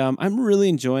 And I'm really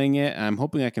enjoying it. I'm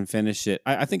hoping I can finish it.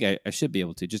 I think I should be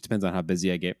able to. It just depends on how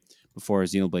busy I get before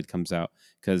Xenoblade comes out.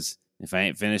 Because if I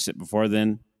ain't finished it before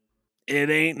then, it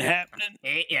ain't happening.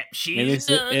 Yeah,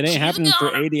 it ain't happening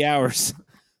for 80 hours.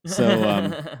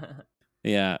 So,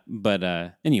 yeah.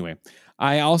 But anyway,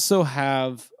 I also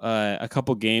have a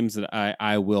couple games that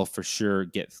I will for sure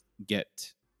get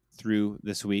through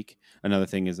this week. Another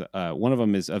thing is one of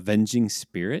them is Avenging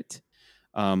Spirit.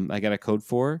 I got a code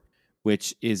for,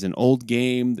 which is an old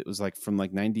game that was like from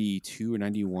like 92 or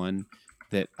 91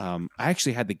 that I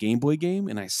actually had the Game Boy game,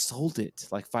 and I sold it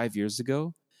like 5 years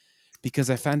ago because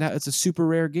I found out it's a super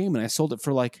rare game, and I sold it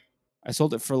for like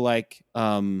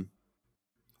 $14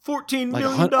 million.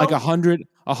 Like 100.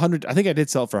 I think I did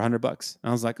sell it for $100.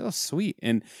 I was like, oh, sweet.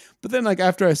 But then like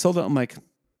after I sold it, I'm like,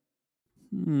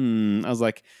 I was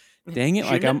like, dang it.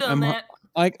 Like I'm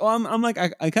like, I'm like, I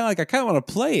kind of want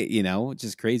to play it, which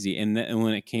is crazy. And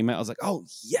when it came out, I was like, oh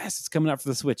yes, it's coming out for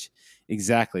the Switch.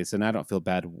 Exactly. So now I don't feel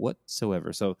bad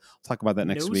whatsoever. So I'll talk about that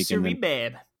next week. Siree,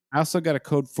 bad. I also got a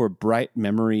code for Bright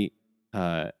Memory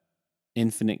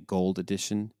Infinite Gold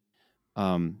Edition.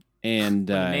 And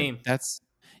name. it's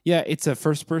a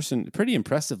pretty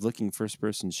impressive looking first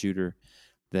person shooter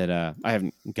that I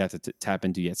haven't got to tap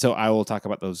into yet. So I will talk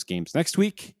about those games next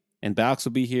week, and Balx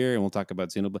will be here, and we'll talk about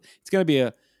Xenoblade. It's going to be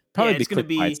probably quick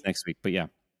bites next week, but yeah.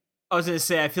 I was going to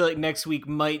say, I feel like next week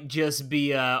might just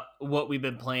be what we've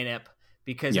been playing up,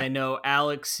 because I know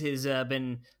Alex has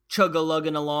been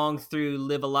chug-a-lugging along through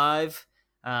Live Alive.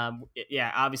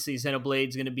 Obviously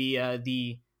Xenoblade's going to be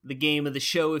the game of the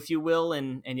show, if you will,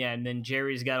 and then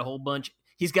Jerry's got a whole bunch.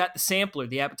 He's got the sampler,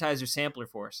 the appetizer sampler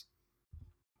for us.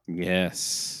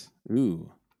 Yes.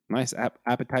 Ooh, nice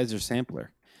appetizer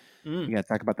sampler. You got to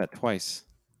talk about that twice.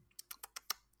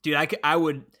 Dude, I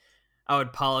would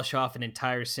polish off an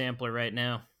entire sampler right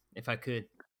now if I could.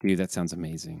 Dude, that sounds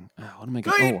amazing. What am I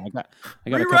going? I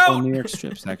got a couple of New York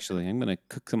strips actually. I'm gonna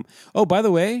cook some. Oh, by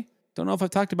the way, don't know if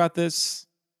I've talked about this.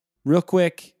 Real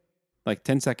quick, like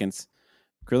 10 seconds.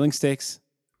 Grilling steaks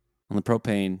on the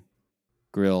propane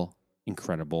grill,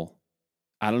 incredible.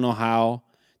 I don't know how.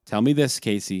 Tell me this,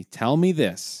 Casey. Tell me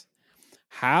this.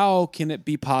 How can it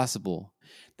be possible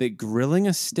that grilling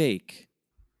a steak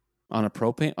on a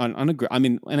propane on a grill,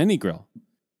 on any grill,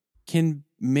 can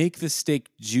make the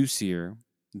steak juicier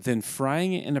than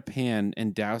frying it in a pan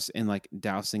and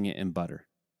dousing it in butter?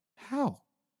 How?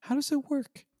 How does it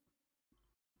work?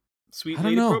 Sweet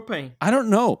Lady Propane. I don't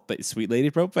know, but Sweet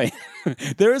Lady Propane.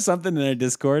 There was something in our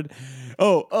Discord.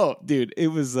 Oh, dude, it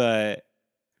was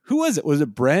who was it? Was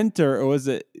it Brent or was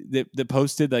it that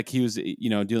posted like he was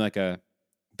doing like a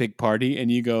big party,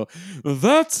 and you go,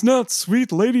 "That's not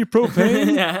Sweet Lady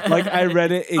Propane." Like I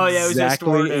read it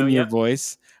exactly in your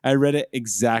voice. I read it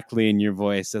exactly in your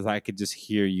voice as I could just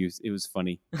hear you. It was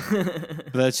funny.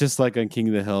 But that's just like on King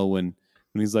of the Hill when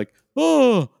he's like,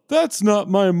 "Oh, that's not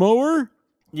my mower."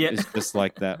 Yeah, it's just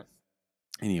like that.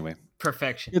 Anyway,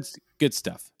 perfection. It's good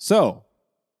stuff. So,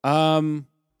 how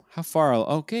far?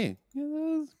 Okay,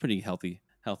 that's pretty healthy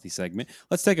segment.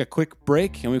 Let's take a quick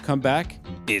break, and when we come back,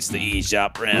 it's the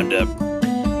eShop Roundup.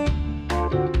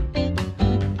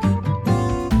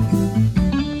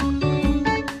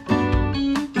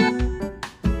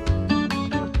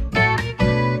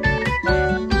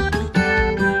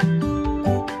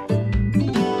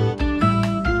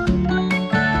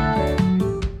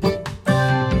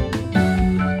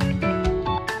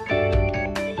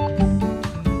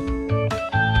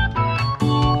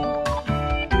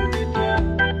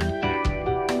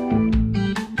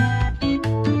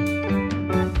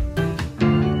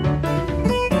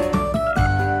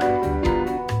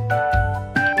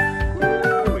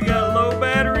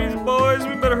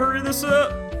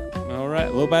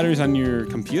 Batteries on your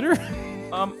computer?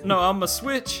 No, I'm a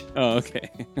Switch. Oh, okay.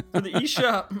 For the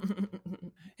eShop.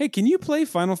 Hey, can you play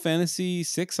Final Fantasy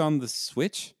VI on the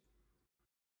Switch?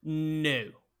 No.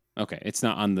 Okay, it's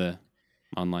not on the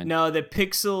online. No, the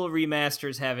Pixel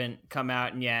remasters haven't come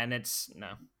out, and it's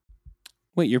no.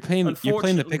 Wait, you're playing the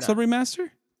Pixel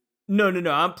remaster? No.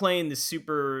 I'm playing the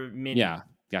Super Mini. Yeah,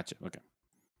 gotcha.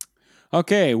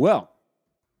 Okay, well.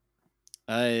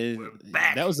 We're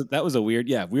back. That was a weird.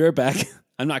 Yeah, we are back.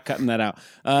 I'm not cutting that out.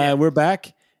 We're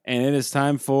back, and it is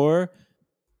time for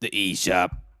the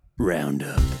eShop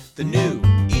Roundup. The new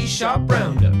eShop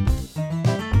Roundup.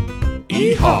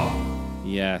 Yeehaw!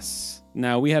 Yes.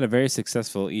 Now, we had a very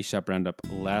successful eShop Roundup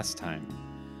last time,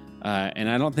 and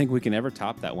I don't think we can ever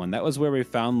top that one. That was where we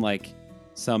found like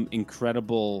some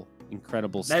incredible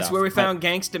stuff. That's where we found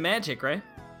Gangsta Magic, right?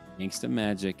 Gangsta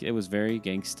Magic. It was very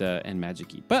gangsta and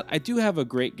magic-y. But I do have a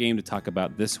great game to talk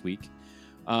about this week.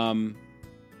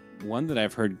 One that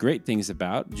I've heard great things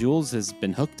about. Jules has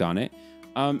been hooked on it.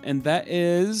 And that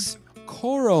is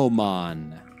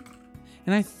Coromon.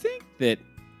 And I think that,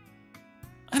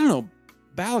 I don't know,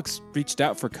 Balix reached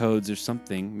out for codes or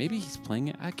something. Maybe he's playing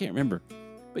it. I can't remember.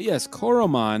 But yes,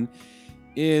 Coromon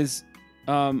is,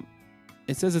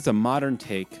 it says it's a modern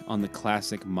take on the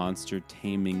classic monster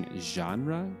taming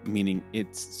genre, meaning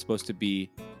it's supposed to be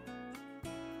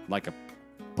like a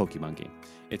Pokemon game.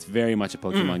 It's very much a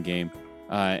Pokemon game.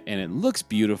 And it looks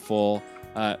beautiful,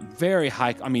 very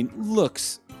high.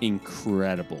 Looks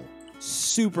incredible.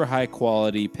 Super high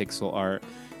quality pixel art,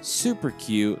 super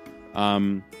cute.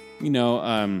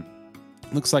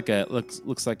 Looks like a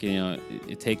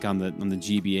take on the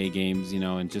GBA games,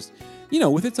 and just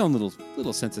with its own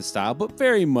little sense of style, but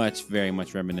very much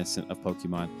reminiscent of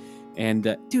Pokemon. And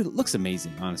dude, it looks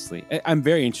amazing. Honestly, I'm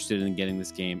very interested in getting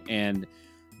this game. And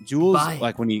Jules,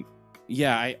 like when he,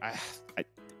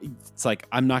 it's like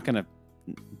I'm not gonna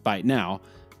buy it now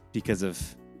because of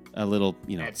a little,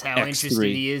 That's how X3. interested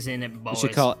he is in it, boys. We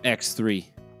should call it X3.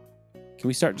 Can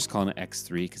we start just calling it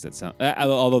X3? Because that sounds.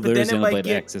 Although But there's then it might Xenoblade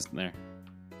get- X, isn't there?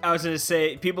 I was gonna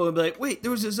say people would be like, "Wait, there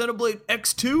was a Xenoblade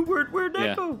X2. Where'd that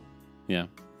Yeah. go?" Yeah.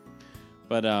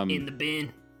 But In the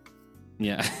bin.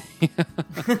 yeah.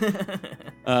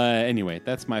 Anyway,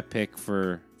 that's my pick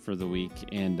for the week,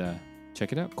 and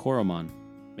check it out, Koromon.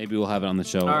 Maybe we'll have it on the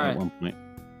show right. at one point.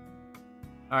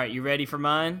 All right, you ready for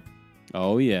mine?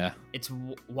 Oh yeah. It's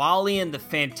Wally and the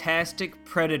Fantastic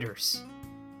Predators.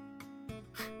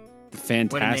 The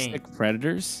Fantastic name.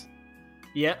 Predators.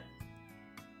 Yep.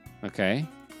 Okay.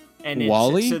 And it's,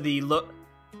 Wally? So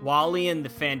Wally and the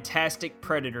Fantastic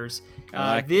Predators.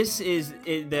 I like This is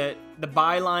the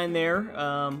byline there.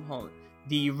 Hold on.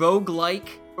 The roguelike,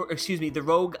 or excuse me, the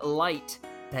roguelite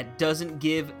that doesn't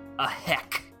give a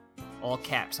heck. All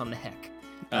caps on the heck.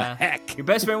 Heck. Your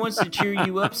best friend wants to cheer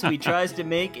you up, so he tries to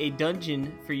make a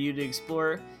dungeon for you to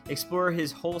explore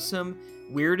his wholesome,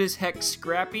 weird as heck,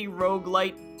 scrappy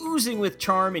roguelite, oozing with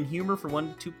charm and humor for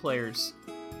 1 to 2 players.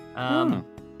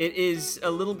 It is a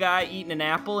little guy eating an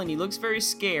apple, and he looks very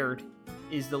scared,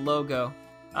 is the logo.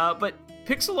 But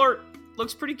pixel art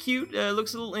looks pretty cute,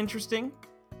 looks a little interesting.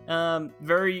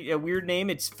 Very weird name.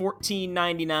 It's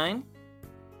 $14.99.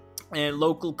 And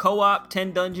local co-op,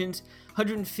 10 dungeons,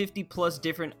 150 plus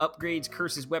different upgrades,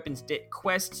 curses, weapons,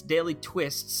 quests, daily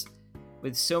twists.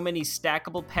 With so many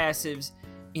stackable passives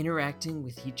interacting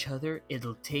with each other,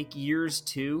 it'll take years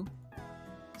to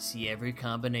see every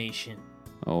combination.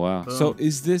 Oh wow. Boom. So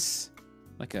is this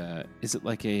like a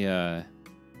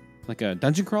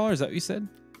dungeon crawler? Is that what you said?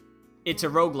 It's a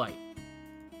roguelite.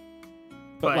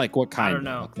 But like what kind? I don't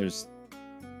know. Like there's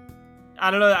I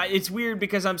don't know. It's weird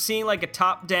because I'm seeing like a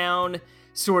top-down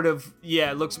sort of,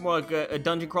 it looks more like a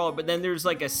dungeon crawler, but then there's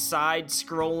like a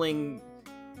side-scrolling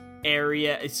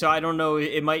area. So I don't know.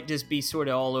 It might just be sort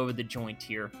of all over the joint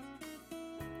here.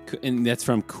 and that's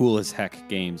from Cool as Heck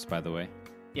Games, by the way.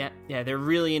 Yeah, they're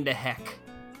really into heck.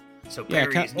 So Yeah,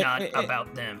 Perry's not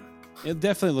about them. It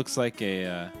definitely looks like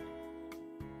a.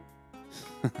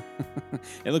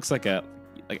 It looks like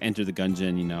Enter the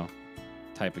Gungeon,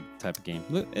 type of game.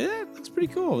 Look, it looks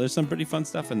pretty cool. There's some pretty fun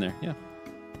stuff in there. Yeah,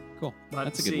 cool.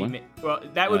 That's a good one. Well,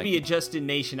 that would like be a it. Justin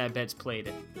Nation, I bet's played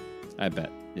it. I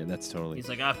bet. Yeah, that's totally. He's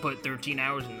like, I've put 13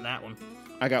 hours into that one.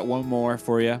 I got one more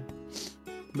for you.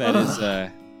 That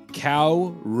is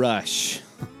Cow Rush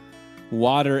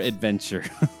Water Adventure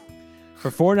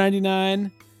for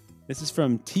 $4.99. This is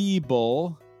from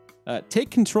T-Bowl.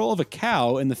 Take control of a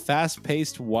cow in the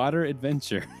fast-paced water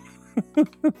adventure.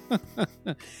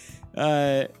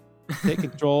 Take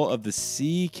control of the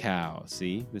sea cow.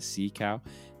 See? The sea cow.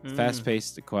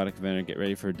 Fast-paced aquatic adventure. Get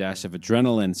ready for a dash of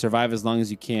adrenaline. Survive as long as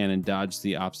you can and dodge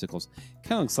the obstacles.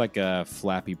 Kind of looks like a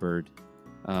Flappy Bird.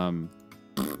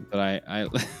 But I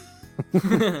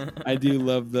I do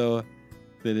love, though,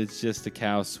 that it's just a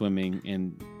cow swimming.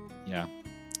 And, yeah.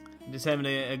 Just having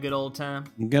a good old time.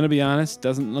 I'm going to be honest.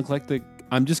 Doesn't look like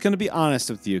I'm just going to be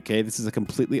honest with you, okay? This is a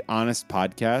completely honest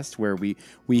podcast where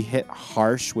we hit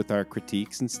harsh with our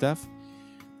critiques and stuff.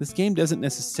 This game doesn't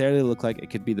necessarily look like it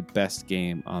could be the best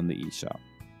game on the eShop.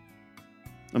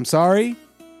 I'm sorry.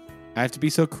 I have to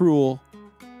be so cruel.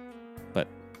 But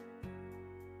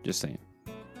just saying.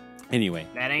 Anyway.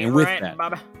 That ain't and with right, that,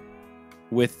 Baba.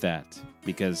 With that,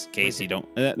 because Casey,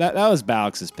 don't. that was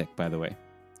Balix's pick, by the way.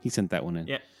 He sent that one in.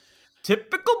 Yeah.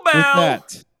 Typical With Bal.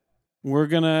 that, we're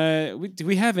gonna. Do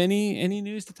we have any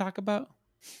news to talk about?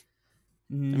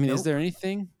 I mean, is there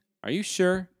anything? Are you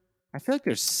sure? I feel like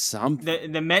there's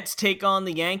something. The Mets take on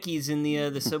the Yankees in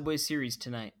the Subway Series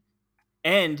tonight,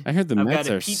 and I heard the I've Mets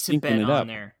got a are pizza stinking bet it on up.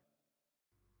 there.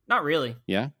 Not really.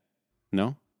 Yeah.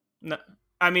 No. No,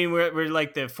 I mean we're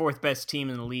like the 4th best team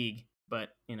in the league, but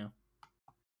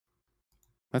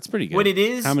That's pretty good. what it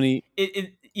is. How many?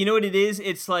 It you know what it is?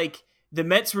 It's like the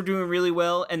Mets were doing really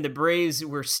well, and the Braves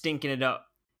were stinking it up.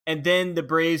 And then the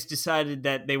Braves decided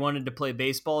that they wanted to play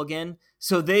baseball again,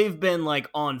 so they've been like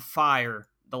on fire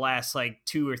the last like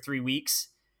 2 or 3 weeks,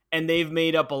 and they've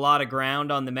made up a lot of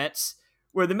ground on the Mets.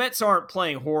 Where the Mets aren't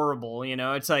playing horrible,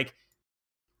 it's like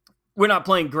we're not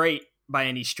playing great by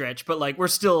any stretch, but like we're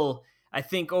still. I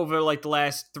think over like the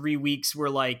last 3 weeks, we're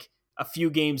like a few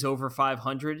games over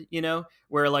 500.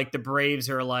 Where like the Braves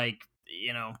are like,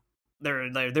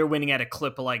 they're winning at a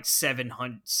clip of like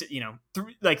 700.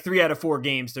 Like 3 out of 4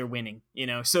 games they're winning.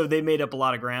 So they made up a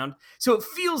lot of ground. So it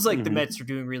feels like the Mets are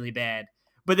doing really bad.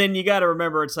 But then you got to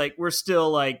remember, it's like we're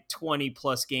still like 20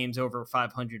 plus games over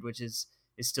 500, which is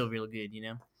still really good.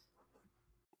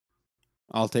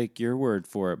 I'll take your word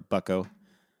for it, Bucko.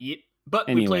 Yep. But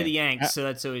we play the Yanks, so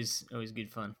that's always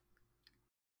good fun.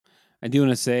 I do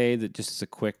want to say that just as a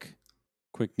quick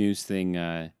news thing,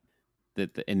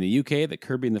 that in the UK that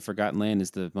Kirby and the Forgotten Land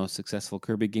is the most successful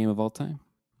Kirby game of all time.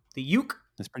 The Uke.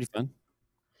 That's pretty fun.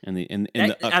 And the in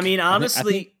That, the I mean, honestly,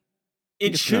 I think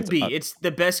it it's should pronounced be. Uck. It's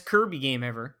the best Kirby game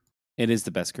ever. It is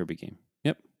the best Kirby game.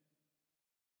 Yep.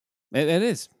 It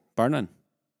is, bar none.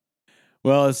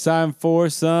 Well, it's time for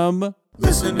some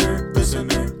Listener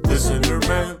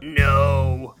man.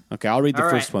 No. Okay, I'll read the All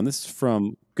first right. one. This is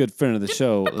from good friend of the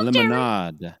show,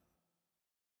 Lemonade. It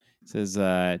says,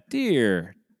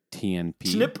 Dear TNP,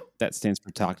 Snip. that stands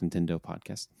for Talk Nintendo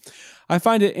Podcast. I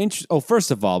find it interesting. Oh,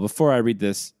 first of all, before I read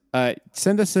this,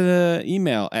 send us an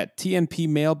email at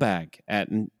tnpmailbag at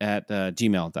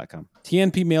gmail.com.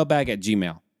 tnpmailbag at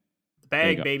gmail.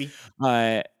 Bag, go. baby.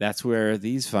 That's where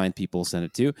these fine people send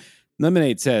it to.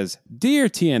 Lemonade says, Dear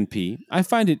TNP, I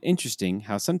find it interesting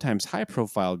how sometimes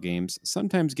high-profile games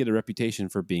sometimes get a reputation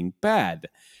for being bad.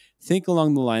 Think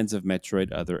along the lines of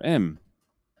Metroid Other M.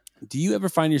 Do you ever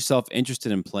find yourself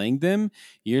interested in playing them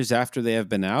years after they have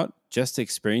been out, just to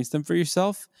experience them for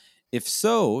yourself? If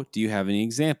so, do you have any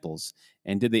examples?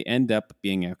 And did they end up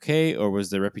being okay, or was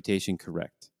their reputation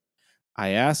correct?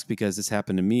 I ask because this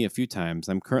happened to me a few times.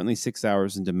 I'm currently 6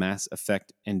 hours into Mass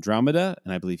Effect Andromeda,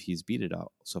 and I believe he's beat it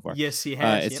out so far. Yes, he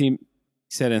has. He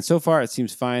said, and so far it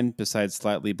seems fine, besides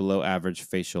slightly below average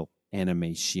facial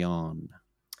animation.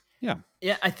 Yeah.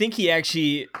 Yeah, I think he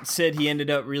actually said he ended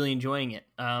up really enjoying it.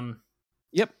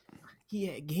 Yep.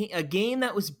 A game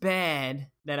that was bad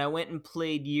that I went and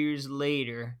played years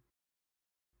later.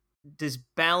 Does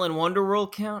Balan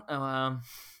Wonderworld count?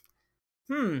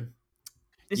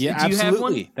 Yeah, do you have one?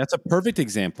 absolutely. That's a perfect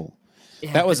example.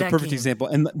 Yeah, that was but a perfect game- example.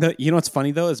 And you know what's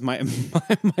funny though is my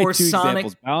Or two Sonic-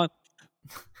 examples. Balan,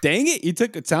 dang it, you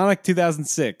took Sonic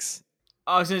 2006.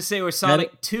 I was gonna say, or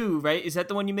Sonic 2, right? Is that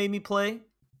the one you made me play?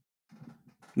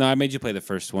 No, I made you play the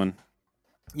first one.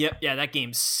 Yep, yeah, that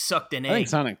game sucked an I egg. think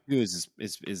Sonic 2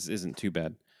 isn't too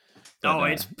bad. Oh,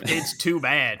 But, it's too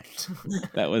bad.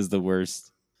 that was the worst.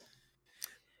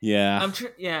 Yeah.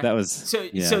 Yeah. That was so.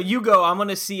 yeah. So you go. I'm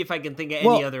gonna see if I can think of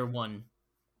any other one.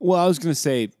 Well, I was gonna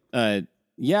say, I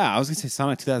was gonna say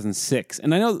Sonic 2006,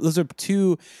 and I know those are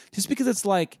two, just because it's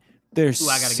like they're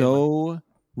so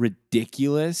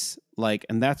ridiculous, like,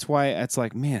 and that's why it's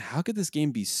like, man, how could this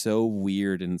game be so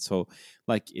weird and so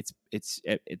like it's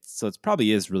so it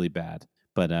probably is really bad,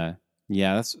 but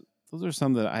yeah, those are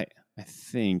some that I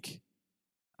think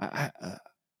I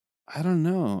don't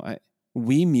know.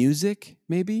 Wii Music,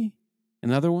 maybe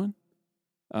another one.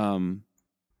 And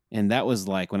that was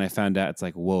like when I found out, it's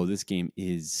like, whoa, this game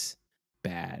is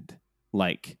bad.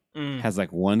 Like, has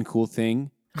like one cool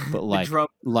thing, but like,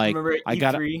 remember I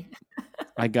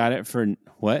got it for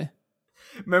what?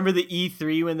 Remember the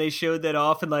E3 when they showed that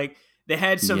off and like they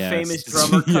had some famous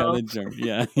drummer come?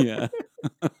 Yeah.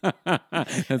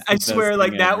 I swear,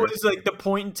 like that was like the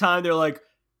point in time they're like,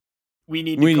 we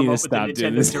need to come up with the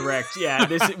Nintendo Direct. Yeah,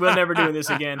 we're never doing this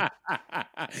again.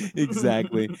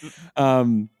 Exactly.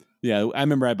 Yeah, I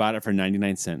remember I bought it for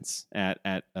 99 cents at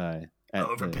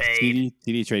Overpaid.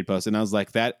 TD Trade Post, and I was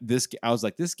like,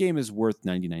 this game is worth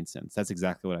 99 cents. That's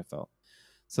exactly what I felt.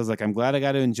 So I was like, I'm glad I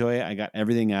got to enjoy it. I got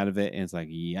everything out of it, and it's like,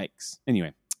 yikes.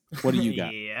 Anyway, what do you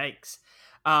got? Yikes.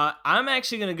 I'm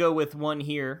actually going to go with one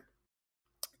here.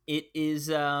 It is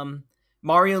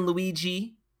Mario and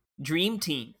Luigi Dream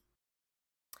Team.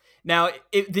 Now,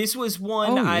 this was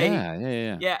one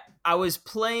Yeah, I was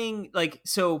playing, like,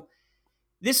 so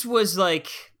this was like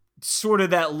sort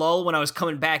of that lull when I was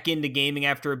coming back into gaming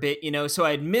after a bit, so I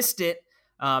had missed it.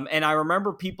 And I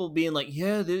remember people being like,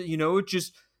 yeah,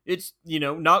 it's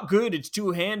not good. It's too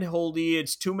handholdy.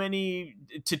 It's too many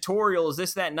tutorials,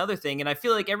 this, that, and other thing. And I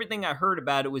feel like everything I heard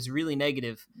about it was really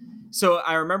negative. So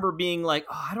I remember being like,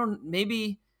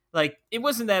 it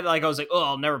wasn't that like I was like, oh,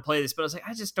 I'll never play this. But I was like,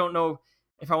 I just don't know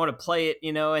if I want to play it,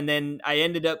 And then I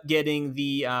ended up getting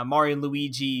the Mario and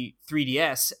Luigi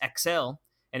 3DS XL,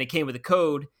 and it came with a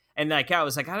code. And like I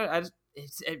was like,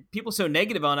 people so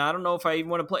negative on it. I don't know if I even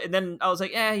want to play. And then I was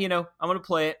like, I'm going to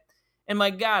play it. And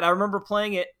my God, I remember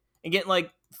playing it and getting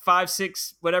like 5,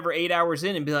 6, whatever, 8 hours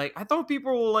in and be like, I thought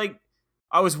people were like,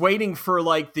 I was waiting for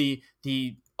like the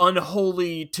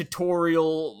unholy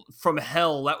tutorial from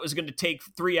hell that was going to take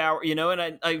 3 hours,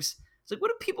 And I was like,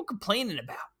 what are people complaining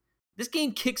about? This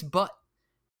game kicks butt.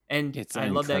 And I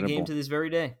love that game to this very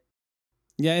day.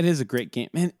 Yeah, it is a great game.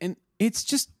 And it's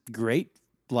just great,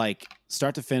 like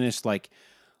start to finish, like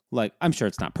I'm sure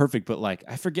it's not perfect, but like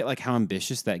I forget like how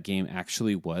ambitious that game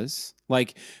actually was.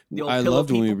 Like I loved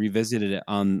when we revisited it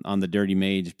on the Dirty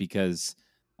Mage, because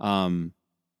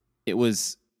it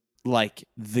was like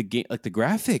the game, like the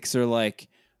graphics are like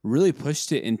really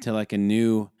pushed it into like a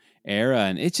new era,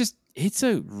 and it's just it's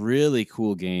a really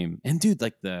cool game. And dude,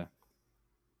 the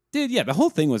whole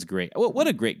thing was great. What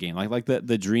a great game. Like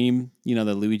the dream,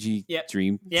 the Luigi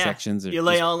dream sections. You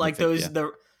lay on like perfect,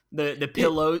 those the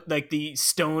pillow, like the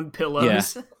stone Yeah.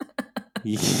 pillows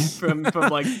from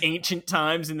like ancient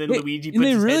times, and then Luigi puts and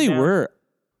they his really head down. were.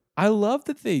 I love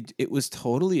that it was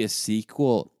totally a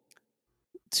sequel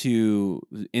to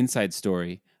Inside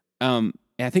Story. And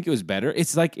I think it was better.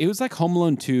 It was like Home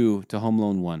Alone 2 to Home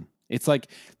Alone 1. It's like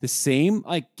the same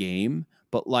like game,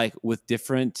 but like with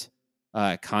different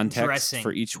context Dressing.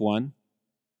 for each one.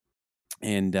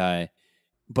 And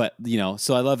but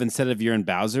so I love, instead of you're in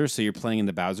Bowser, so you're playing in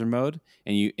the Bowser mode,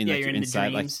 and you're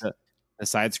inside like the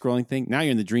side scrolling thing. Now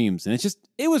you're in the dreams, and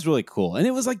it was really cool. And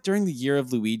it was like during the year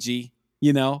of Luigi,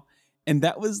 and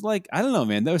that was like, I don't know,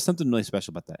 man, there was something really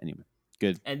special about that. Anyway,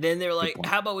 good. And then they're like,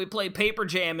 how about we play Paper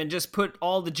Jam and just put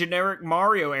all the generic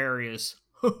Mario areas?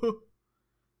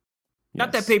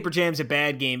 Not that Paper Jam's a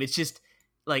bad game. It's just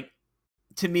like,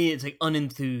 to me, it's like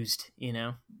unenthused,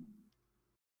 Yeah.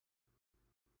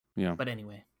 But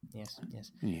anyway, yes.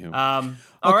 Anywho.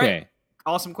 All okay. right.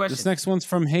 Awesome question. This next one's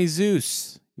from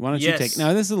Jesus. Why don't you take?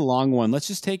 Now this is a long one. Let's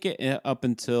just take it up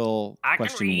until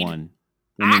question 1.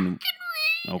 I can read.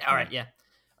 Okay. All right. Yeah.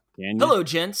 Hello,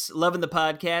 gents. Loving the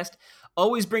podcast.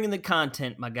 Always bringing the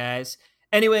content, my guys.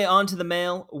 Anyway, on to the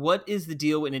mail. What is the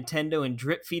deal with Nintendo and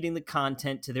drip feeding the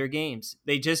content to their games?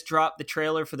 They just dropped the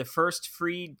trailer for the first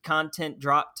free content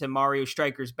drop to Mario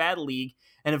Strikers Battle League,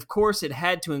 and of course it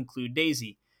had to include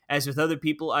Daisy. As with other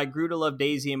people, I grew to love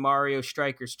Daisy and Mario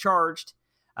Strikers Charged.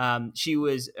 She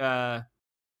was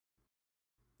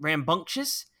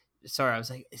rambunctious. Sorry, I was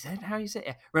like, is that how you say it?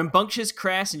 Yeah. Rambunctious,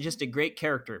 crass, and just a great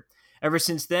character. Ever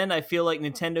since then, I feel like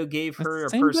Nintendo gave her a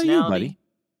personality. You, buddy.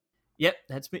 Yep,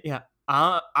 that's me. Yeah,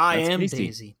 I am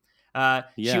Daisy.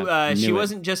 She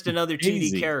wasn't just another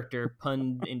 2D character,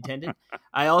 pun intended.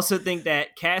 I also think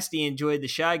that Casty enjoyed the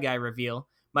Shy Guy reveal.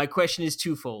 My question is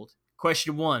twofold.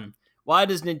 Question 1. Why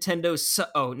does Nintendo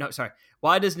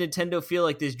feel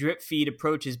like this drip feed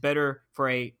approach is better for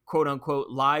a quote-unquote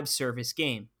live service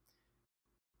game?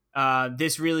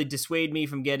 This really dissuaded me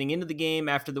from getting into the game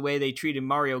after the way they treated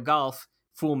Mario Golf.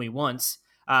 Fool me once.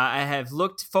 I have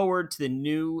looked forward to the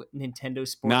new Nintendo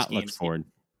sports games.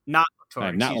 Not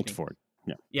looked forward.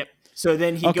 Yeah. Yep. So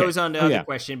then he goes on to other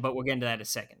question, but we'll get into that in a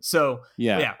second. So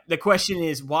yeah, the question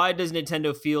is, why does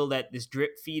Nintendo feel that this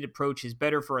drip feed approach is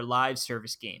better for a live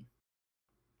service game?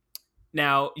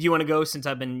 Now, you want to go, since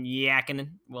I've been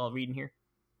yakking while reading here?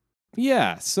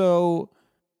 Yeah. So,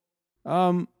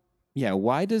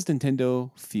 why does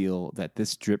Nintendo feel that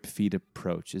this drip feed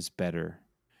approach is better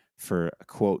for a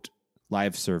quote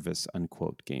live service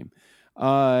unquote game?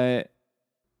 I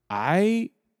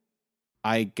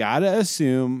gotta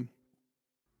assume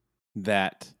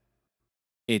that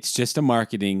it's just a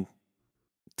marketing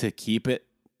to keep it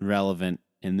relevant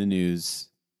in the news.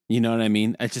 You know what I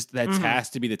mean? It's just has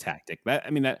to be the tactic.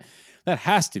 That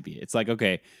has to be. It's like,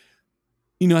 okay,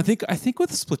 I think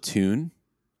with Splatoon,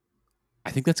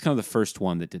 I think that's kind of the first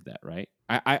one that did that, right?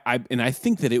 I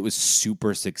think that it was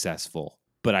super successful,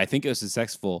 but I think it was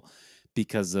successful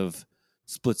because of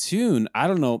Splatoon. I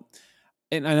don't know,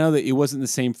 and I know that it wasn't the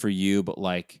same for you, but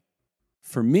like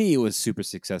for me, it was super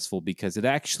successful because it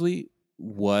actually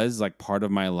was like part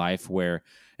of my life where,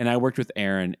 and I worked with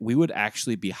Aaron, we would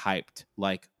actually be hyped,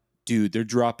 like, dude, they're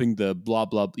dropping the blah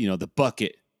blah, the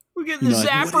bucket. We're getting the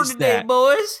zapper today,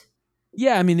 boys.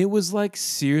 Yeah, I mean, it was like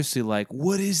seriously, like,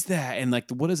 what is that? And like,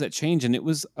 what does that change? And it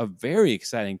was a very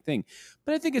exciting thing.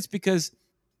 But I think it's because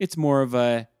it's more of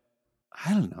a,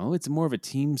 I don't know, it's more of a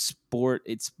team sport.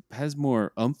 It has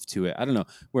more oomph to it. I don't know.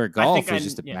 Where golf was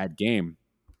just a bad game.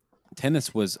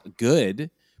 Tennis was good,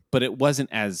 but it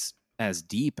wasn't as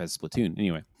deep as Splatoon.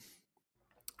 Anyway.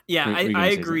 Yeah, I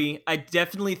agree. Something? I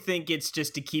definitely think it's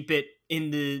just to keep it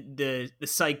in the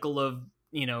cycle of,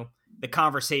 the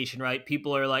conversation, right?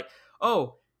 People are like,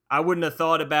 oh, I wouldn't have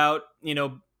thought about,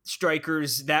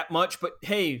 Strikers that much, but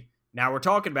hey, now we're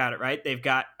talking about it, right? They've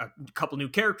got a couple new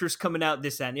characters coming out,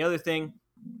 this, that, and the other thing.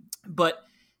 But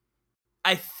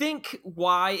I think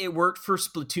why it worked for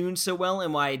Splatoon so well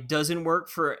and why it doesn't work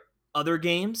for other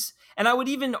games, and I would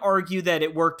even argue that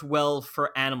it worked well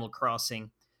for Animal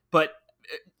Crossing, but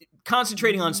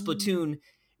concentrating on Splatoon,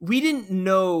 we didn't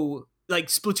know, like,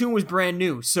 Splatoon was brand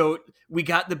new, so we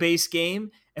got the base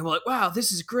game, and we're like, wow,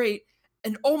 this is great,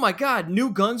 and oh my god, new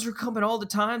guns are coming all the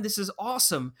time, this is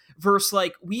awesome, versus,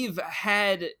 like, we've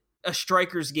had a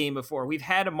Strikers game before, we've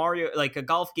had a Mario, like, a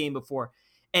golf game before,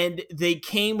 and they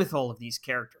came with all of these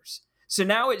characters. So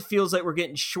now it feels like we're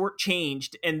getting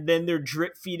shortchanged, and then they're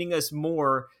drip feeding us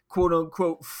more, quote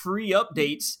unquote, free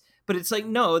updates. but it's like,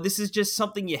 no, this is just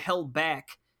something you held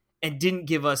back and didn't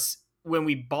give us when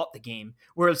we bought the game.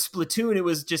 Whereas Splatoon, it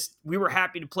was just, we were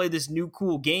happy to play this new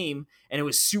cool game and it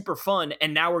was super fun,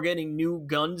 and now we're getting new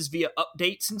guns via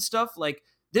updates and stuff. Like,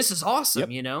 this is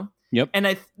awesome, you know? Yep. And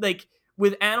I like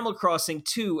with Animal Crossing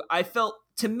too, I felt,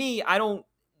 to me, I don't,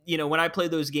 you know, when I play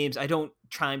those games, I don't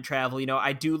time travel, you know,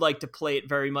 I do like to play it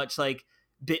very much like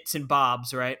bits and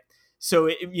bobs, right? So,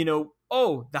 you know,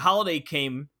 oh, the holiday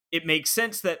came, it makes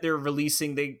sense that they're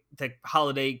releasing the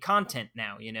holiday content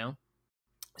now, you know?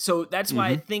 So that's why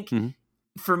I think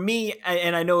for me,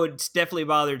 and I know it's definitely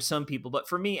bothered some people, but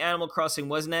for me, Animal Crossing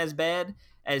wasn't as bad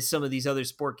as some of these other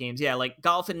sport games. Yeah, like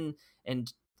golf and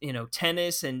you know,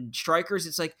 tennis and strikers.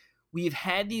 It's like, we've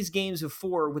had these games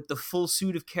before with the full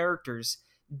suit of characters.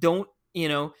 Don't, you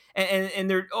know, and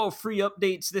they're, free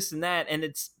updates, this and that. And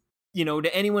it's, you know,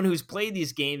 to anyone who's played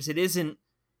these games, it isn't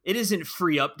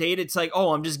free update. It's like,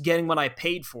 I'm just getting what I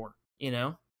paid for, you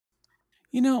know?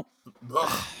 You know,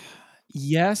 Ugh.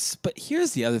 yes, but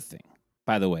here's the other thing,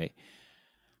 by the way.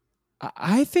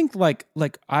 I think like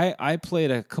I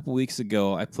played a couple weeks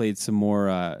ago, I played some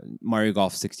more Mario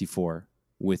Golf 64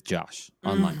 with Josh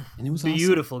online, and it was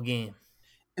beautiful awesome. game.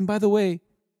 And by the way,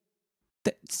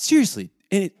 seriously,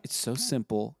 it's so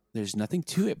simple. There's nothing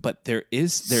to it, but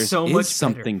there's so much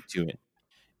something to it.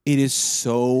 It is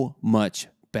so much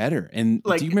better. And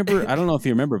like, do you remember? I don't know if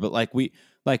you remember, but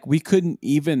we couldn't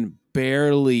even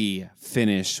barely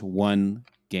finish one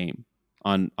game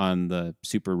on the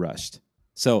Super Rushed.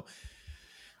 So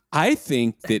I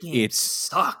think that it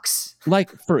sucks.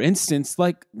 Like, for instance,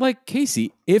 like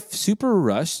Casey, if Super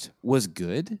Rushed was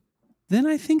good, then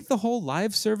I think the whole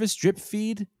live service drip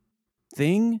feed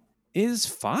thing is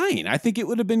fine. I think it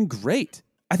would have been great.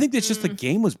 I think it's just the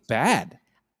game was bad.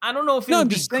 I don't know if it would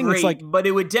be great, but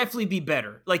it would definitely be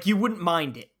better. Like, you wouldn't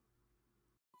mind it.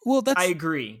 Well, I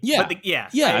agree. Yeah, but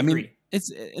I mean, agree.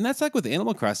 and that's like with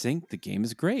Animal Crossing. The game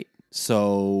is great,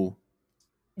 so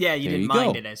yeah, you didn't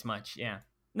mind it as much. Yeah,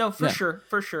 no, for sure.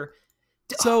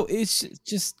 So it's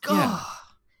just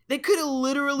they could have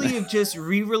literally have just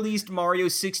re-released Mario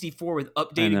 64 with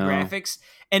updated graphics,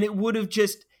 and it would have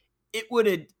it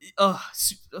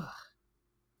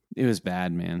was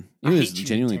bad, man. It was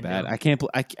genuinely bad. I can't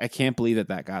believe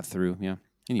that got through. Yeah.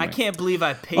 Anyway. I can't believe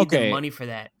I paid them money for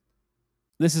that.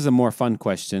 This is a more fun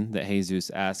question that Jesus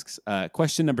asks.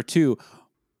 Question number 2: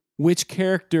 which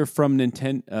character from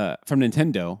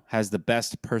Nintendo has the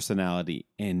best personality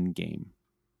in game?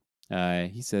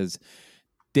 He says,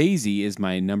 Daisy is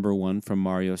my number 1 from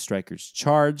Mario Strikers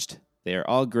Charged. They are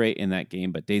all great in that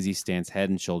game, but Daisy stands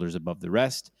head and shoulders above the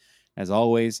rest. As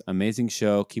always, amazing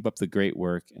show. Keep up the great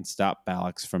work and stop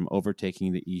Balix from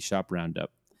overtaking the eShop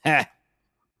Roundup. Ha!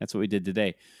 That's what we did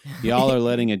today. Y'all are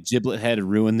letting a giblet head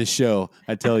ruin the show.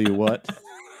 I tell you what.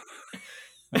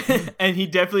 And he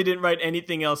definitely didn't write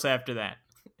anything else after that.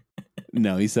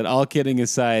 No, he said, all kidding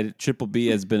aside, Triple B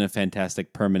has been a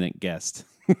fantastic permanent guest.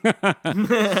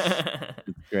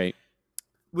 Great.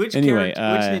 Which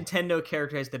Nintendo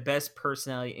character has the best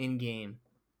personality in game?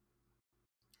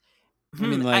 I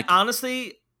mean,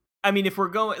 honestly, if we're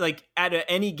going like out of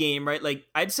any game, right? Like,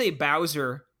 I'd say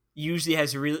Bowser usually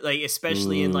has really, like,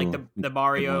 especially in like the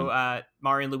Mario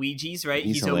and Luigi's, right?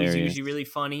 He's always usually really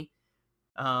funny.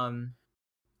 And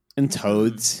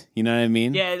Toads, you know what I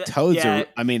mean? Yeah, Toads are.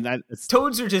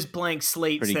 Toads are just blank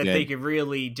slates that good. They could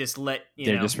really just let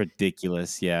They're just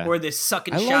ridiculous, yeah. Or the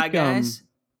sucking shy guys.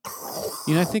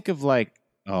 I think of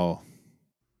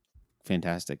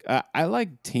fantastic. I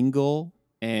like Tingle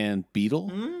and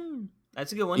Beetle.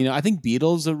 That's a good one. I think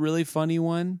Beetle's a really funny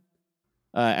one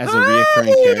as a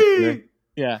reoccurring character.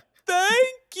 Yeah.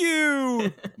 Thank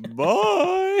you.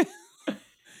 Bye.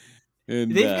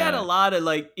 And, they've got a lot of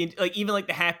even like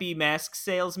the Happy Mask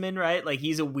Salesman, right? Like,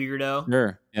 he's a weirdo.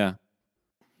 Sure. Yeah.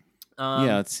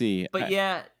 Let's see. But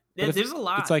there's a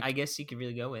lot. I guess you could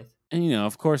really go with. And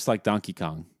of course, like Donkey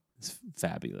Kong is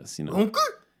fabulous.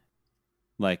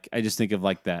 Like, I just think of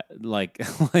like that, like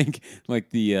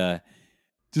the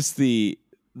just the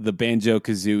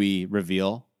Banjo-Kazooie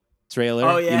reveal trailer.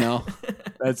 Oh yeah.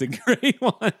 That's a great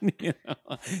one.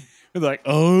 Like,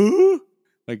 oh.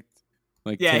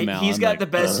 Like Tim Allen, he's got the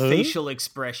best facial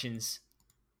expressions.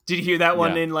 Did you hear that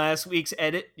one in last week's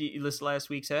edit? You listened to last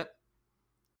week's edit?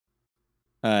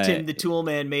 Tim the Tool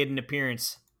Man made an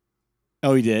appearance.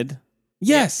 Oh, he did?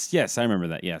 Yes, I remember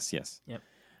that. Yes. Yep.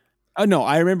 Oh no,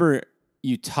 I remember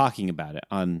you talking about it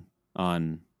on.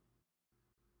 No,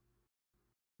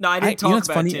 I didn't talk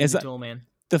about Tim the Tool Man.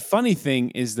 The funny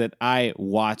thing is that I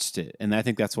watched it, and I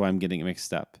think that's why I'm getting it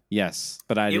mixed up. Yes,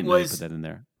 but I didn't know you put that in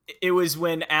there. It was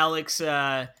when Alex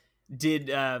did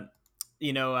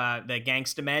the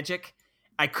Gangsta Magic.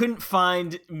 I couldn't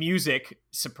find music.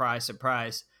 Surprise,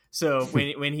 surprise. So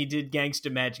when he did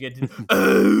Gangsta Magic, I did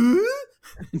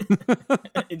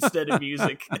instead of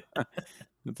music.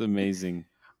 That's amazing.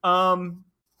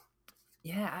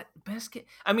 Yeah, best game.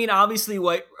 I mean, obviously,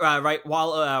 Wario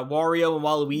and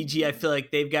Waluigi. I feel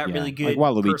like they've got really good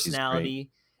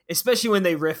personality, especially when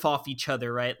they riff off each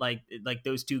other, right? Like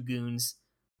those two goons.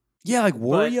 Yeah, like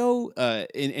Wario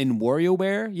in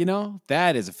WarioWare.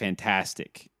 That is a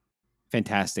fantastic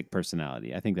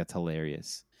personality. I think that's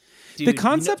hilarious. Dude, the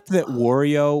concept that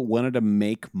Wario wanted to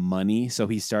make money, so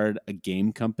he started a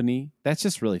game company. That's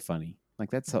just really funny. Like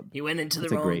he went into the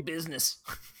wrong business.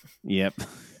 Yep.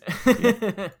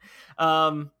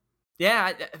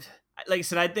 Yeah, like I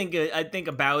said, I think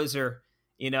a Bowser,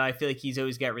 I feel like he's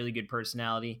always got really good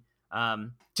personality.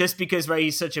 Just because, right,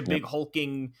 he's such a big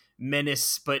hulking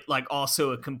menace, but like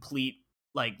also a complete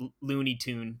like Looney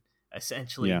Tune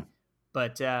essentially. Yeah.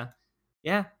 But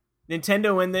yeah,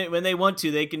 Nintendo when they want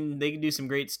to, they can do some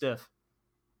great stuff.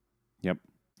 Yep.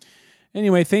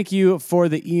 Anyway, thank you for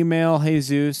the email,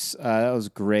 Jesus. That was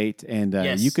great, and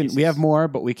we have more,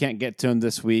 but we can't get to them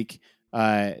this week.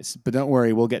 But don't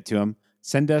worry, we'll get to them.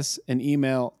 Send us an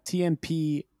email,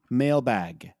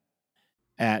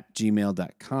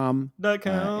 tnpmailbag@gmail.com.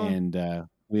 And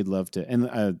we'd love to,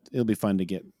 and it'll be fun to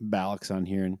get Balix on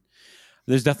here. And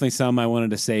there's definitely some I wanted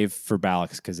to save for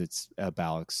Balix because it's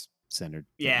Balix centered.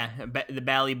 Yeah, the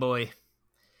Bally Boy.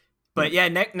 But yeah,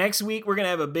 next week we're gonna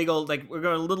have a big old we're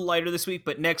going a little lighter this week,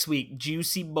 but next week,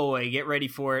 Juicy Boy, get ready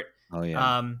for it. Oh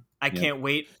yeah. I can't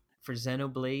wait for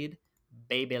Xenoblade,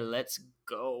 baby. Let's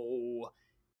go.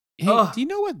 Hey, do you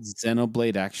know what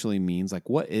Xenoblade actually means? Like,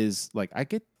 what is I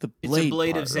get the blade. It's a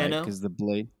blade part, of Xeno, because the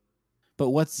blade. But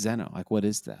what's Xeno? Like, what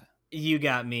is that? You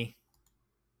got me.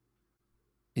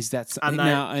 Is that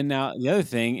now the other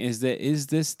thing is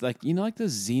this like the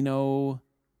Xeno?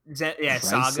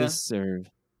 Saga or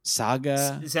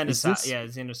Saga?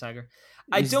 Xenosaga.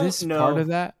 I don't know. Part of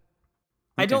that?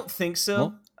 Okay. I don't think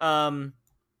so. Well,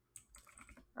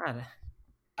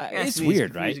 it's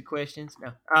weird, right? Questions.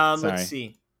 No. Let's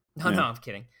see. No, I'm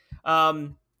kidding. I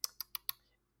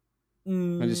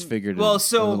just figured a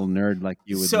little nerd like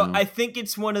you would know. I think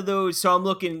it's one of those. So I'm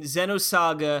looking.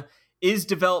 Xenosaga is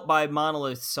developed by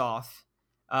Monolith Soft.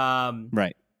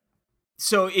 Right.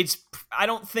 So I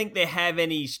don't think they have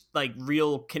any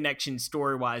real connection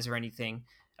story wise or anything.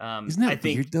 Isn't that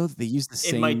weird though? That they use the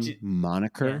same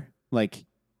moniker. Yeah.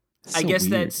 I guess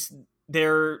weird. That's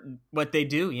what they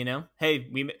do.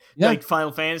 Hey, like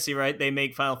Final Fantasy, right? They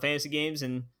make Final Fantasy games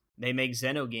and they make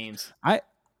Xeno games. I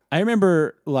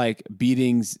remember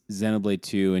beating Xenoblade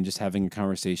 2 and just having a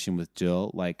conversation with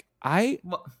Jill. I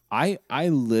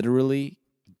literally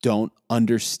don't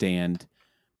understand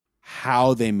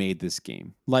how they made this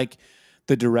game,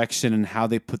 the direction and how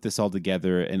they put this all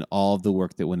together and all of the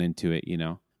work that went into it.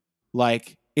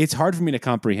 It's hard for me to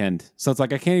comprehend. So it's I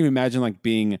can't even imagine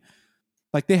being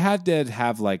they had to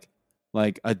have a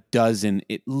dozen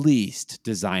at least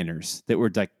designers that were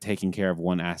taking care of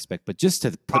one aspect, but just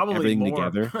to put everything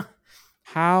together.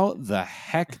 How the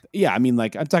heck? Yeah, I mean,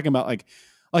 I'm talking about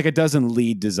a dozen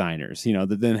lead designers,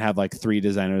 that then have 3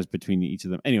 designers between each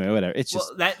of them. Anyway, whatever. It's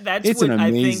just it's an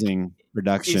amazing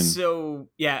production. So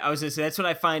yeah, I was gonna say that's what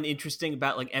I find interesting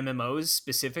about MMOs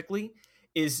specifically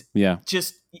is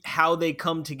just how they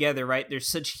come together. Right, there's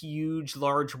such huge,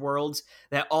 large worlds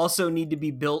that also need to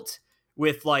be built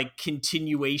with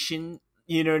continuation.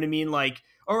 You know what I mean?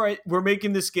 All right, we're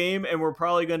making this game, and we're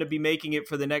probably going to be making it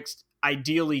for the next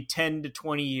ideally 10 to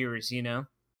 20 years.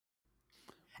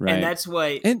 Right. And that's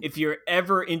why if you're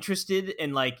ever interested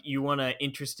in you want an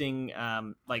interesting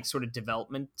sort of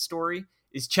development story,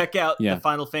 is check out the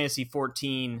Final Fantasy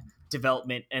 14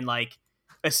 development. And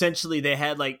essentially they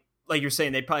had like you're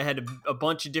saying, they probably had a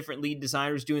bunch of different lead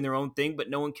designers doing their own thing, but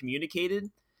no one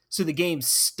communicated. So the game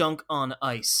stunk on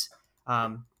ice.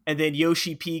 And then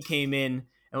Yoshi P came in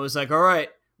and was all right,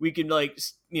 we can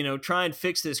try and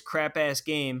fix this crap ass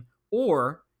game,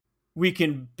 or we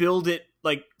can build it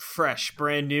fresh,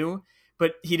 brand new.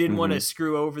 But he didn't want to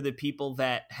screw over the people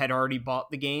that had already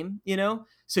bought the game,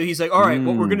 So he's all right,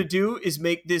 what we're going to do is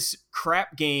make this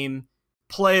crap game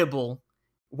playable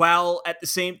while at the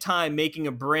same time making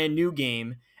a brand new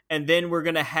game. And then we're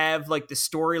going to have the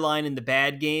storyline in the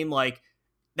bad game.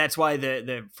 That's why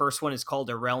the first one is called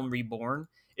A Realm Reborn,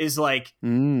 is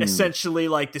essentially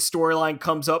the storyline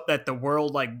comes up that the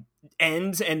world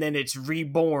ends and then it's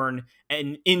reborn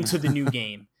and into the new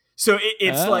game. So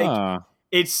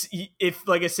it's if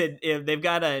I said, if they've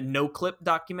got a no clip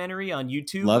documentary on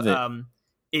YouTube. Love it.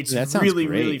 It's really,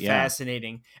 really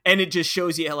fascinating. And it just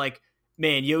shows you how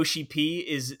man, Yoshi P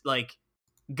is like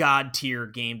god tier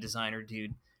game designer,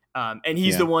 dude. And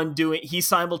he's the one he's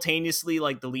simultaneously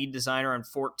like the lead designer on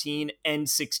 14 and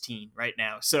 16 right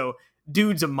now. So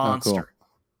dude's a monster. Oh, cool.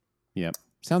 Yep.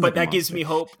 Sounds but like that gives me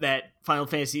hope that Final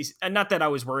Fantasy, and not that I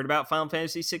was worried about Final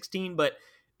Fantasy 16, but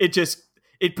it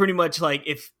pretty much like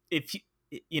if it's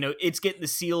getting the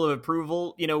seal of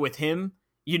approval, with him,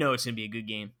 it's gonna be a good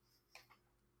game.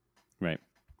 Right.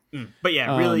 But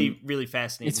yeah, really, really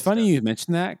fascinating. It's funny you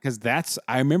mentioned that because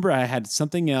I remember I had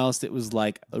something else that was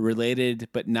like related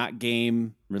but not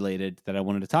game related that I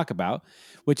wanted to talk about,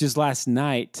 which is last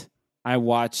night I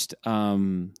watched.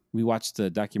 We watched the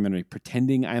documentary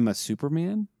 "Pretending I'm a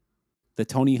Superman," the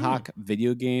Tony Hawk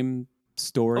video game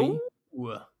story.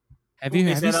 Oh. Have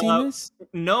you seen this?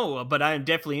 No, but I'm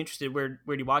definitely interested. Where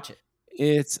do you watch it?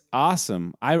 It's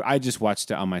awesome. I just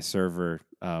watched it on my server.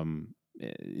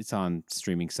 It's on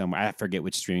streaming somewhere. I forget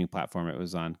which streaming platform it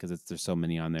was on because there's so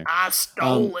many on there. I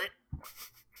stole it.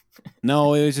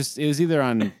 No, it was either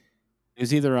on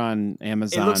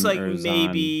Amazon. It looks like or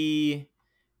maybe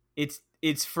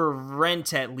it's for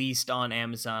rent at least on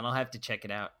Amazon. I'll have to check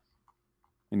it out.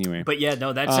 Anyway, but yeah,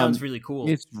 no, that sounds really cool.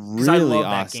 It's really I love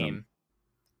awesome. That game.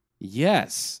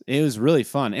 Yes, it was really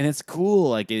fun, and it's cool.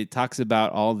 Like it talks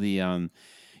about all the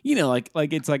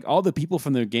like it's like all the people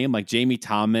from the game, like Jamie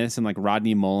Thomas and like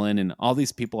Rodney Mullen, and all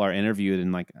these people are interviewed.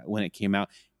 And like when it came out,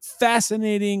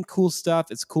 fascinating, cool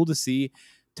stuff. It's cool to see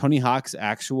Tony Hawk's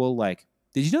actual like.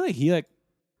 Did you know that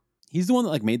he's the one that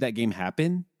like made that game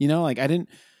happen? Like I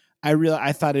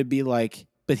thought it'd be like,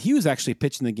 but he was actually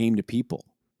pitching the game to people.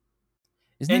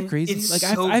 Isn't that crazy? Like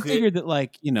I figured that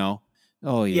like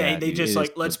Oh yeah, they just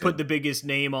like let's put the biggest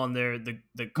name on there, the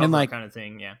cover kind of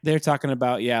thing. Yeah, they're talking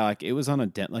about like it was on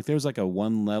a like there was like a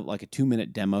 1 level, like a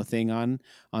 2-minute demo thing on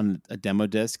a demo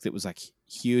disc that was like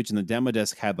huge, and the demo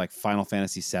disc had like Final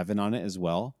Fantasy VII on it as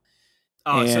well.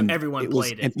 Oh, and so everyone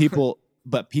played it, and people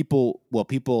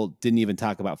didn't even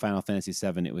talk about Final Fantasy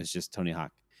VII. It was just Tony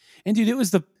Hawk, and dude, it was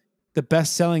the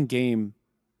best selling game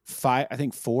 4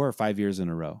 or 5 years in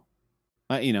a row.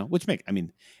 Which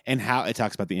and how it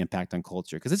talks about the impact on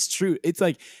culture. Because it's true. It's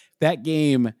like that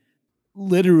game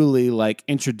literally like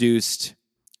introduced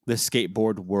the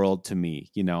skateboard world to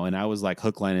me, and I was like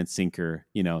hook, line, and sinker,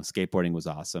 skateboarding was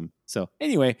awesome. So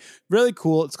anyway, really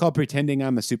cool. It's called Pretending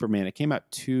I'm a Superman. It came out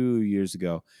 2 years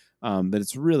ago, but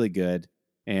it's really good.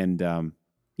 And,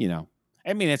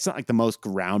 it's not like the most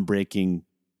groundbreaking,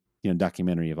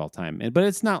 documentary of all time, but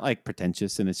it's not like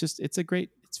pretentious, and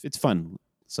it's fun.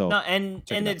 So no, and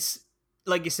it's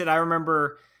like you said, I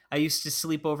remember I used to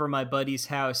sleep over my buddy's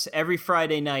house every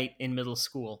Friday night in middle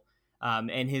school.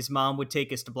 And his mom would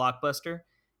take us to Blockbuster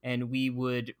and we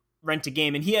would rent a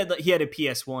game, and he had a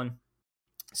PS1.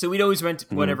 So we'd always rent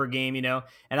whatever game, and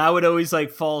I would always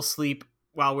like fall asleep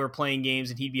while we were playing games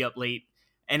and he'd be up late.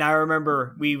 And I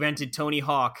remember we rented Tony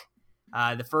Hawk,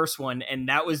 the first one. And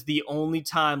that was the only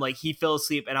time like he fell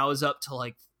asleep and I was up till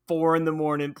like 4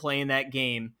 a.m. playing that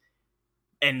game.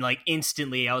 And like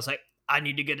instantly I was like, I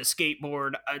need to get a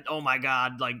skateboard. Oh my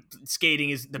God. Like skating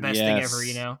is the best thing ever,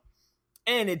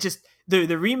 And it just, the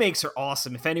remakes are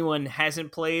awesome. If anyone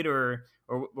hasn't played or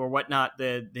whatnot,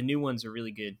 the new ones are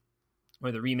really good,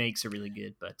 or the remakes are really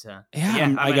good. But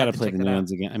I got to play the new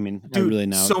ones again. Dude, I really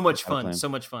know. So much fun.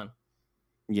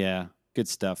 Yeah. Good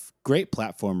stuff. Great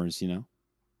platformers,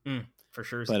 For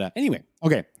sure. But anyway,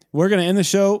 okay. We're going to end the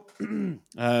show.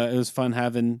 It was fun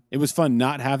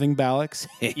not having Balix.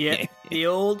 Yeah, the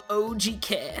old OG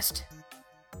cast.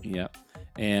 Yep.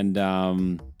 And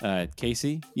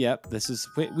Casey, yep,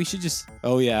 we should just,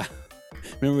 oh yeah.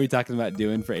 Remember we were talking about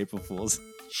doing for April Fools?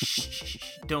 Shh,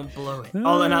 don't blow it.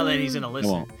 Although not that he's going to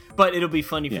listen. But it'll be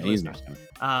funny for listeners.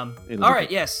 All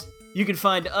right, yes. You can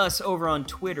find us over on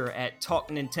Twitter at Talk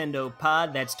Nintendo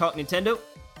Pod. That's Talk Nintendo.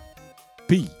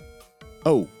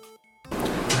 P-O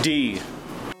D.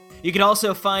 You can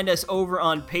also find us over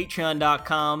on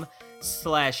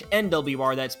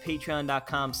patreon.com/NWR. That's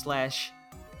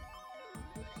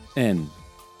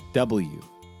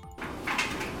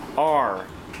patreon.com/NWR.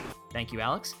 Thank you,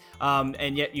 Alex.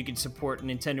 And yet you can support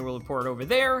Nintendo World Report over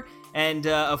there. And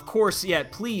of course,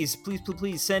 please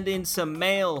send in some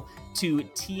mail to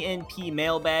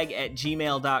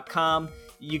tnpmailbag@gmail.com.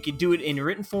 You can do it in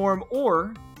written form,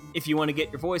 or if you want to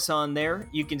get your voice on there,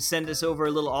 you can send us over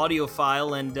a little audio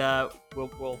file, and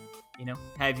we'll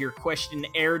have your question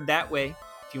aired that way.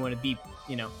 If you want to be,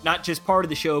 not just part of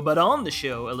the show, but on the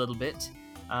show a little bit.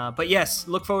 But yes,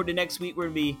 look forward to next week. We're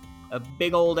going to be a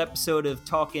big old episode of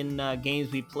talking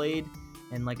games we played.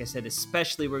 And like I said,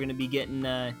 especially we're going to be getting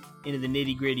into the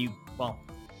nitty gritty. Well,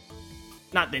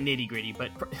 not the nitty gritty,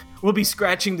 but we'll be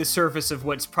scratching the surface of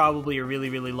what's probably a really,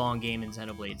 really long game in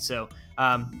Xenoblade. So,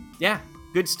 yeah,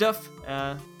 good stuff.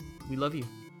 We love you.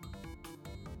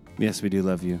 Yes, we do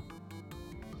love you.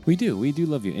 We do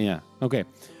love you. Yeah. Okay.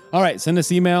 All right. Send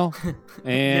us email.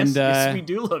 And yes, we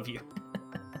do love you.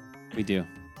 We do.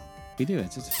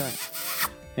 It's just a fact.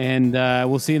 And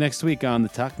we'll see you next week on the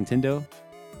Talk Nintendo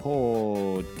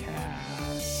podcast.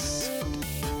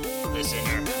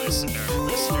 Listener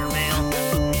mail.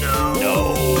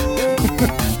 No.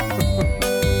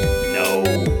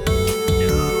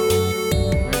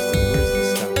 Where's the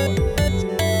stop button?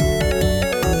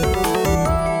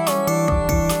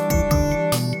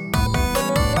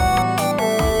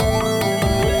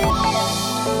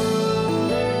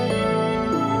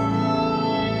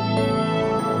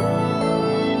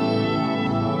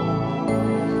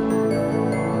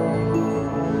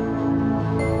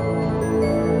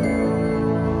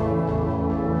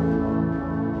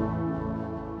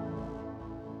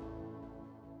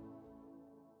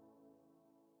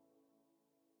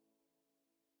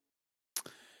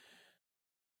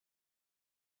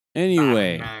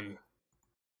 Anyway,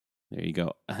 there you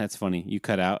go. That's funny. You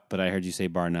cut out, but I heard you say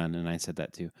bar none, and I said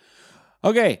that too.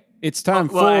 Okay, it's time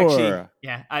for... Actually,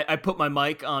 yeah, I put my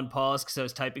mic on pause because I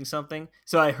was typing something,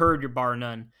 so I heard your bar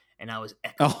none, and I was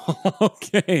echoing. Oh,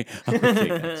 okay.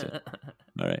 Gotcha.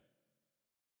 All right.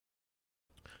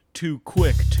 Too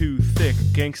quick, too thick,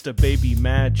 gangsta baby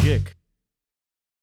magic.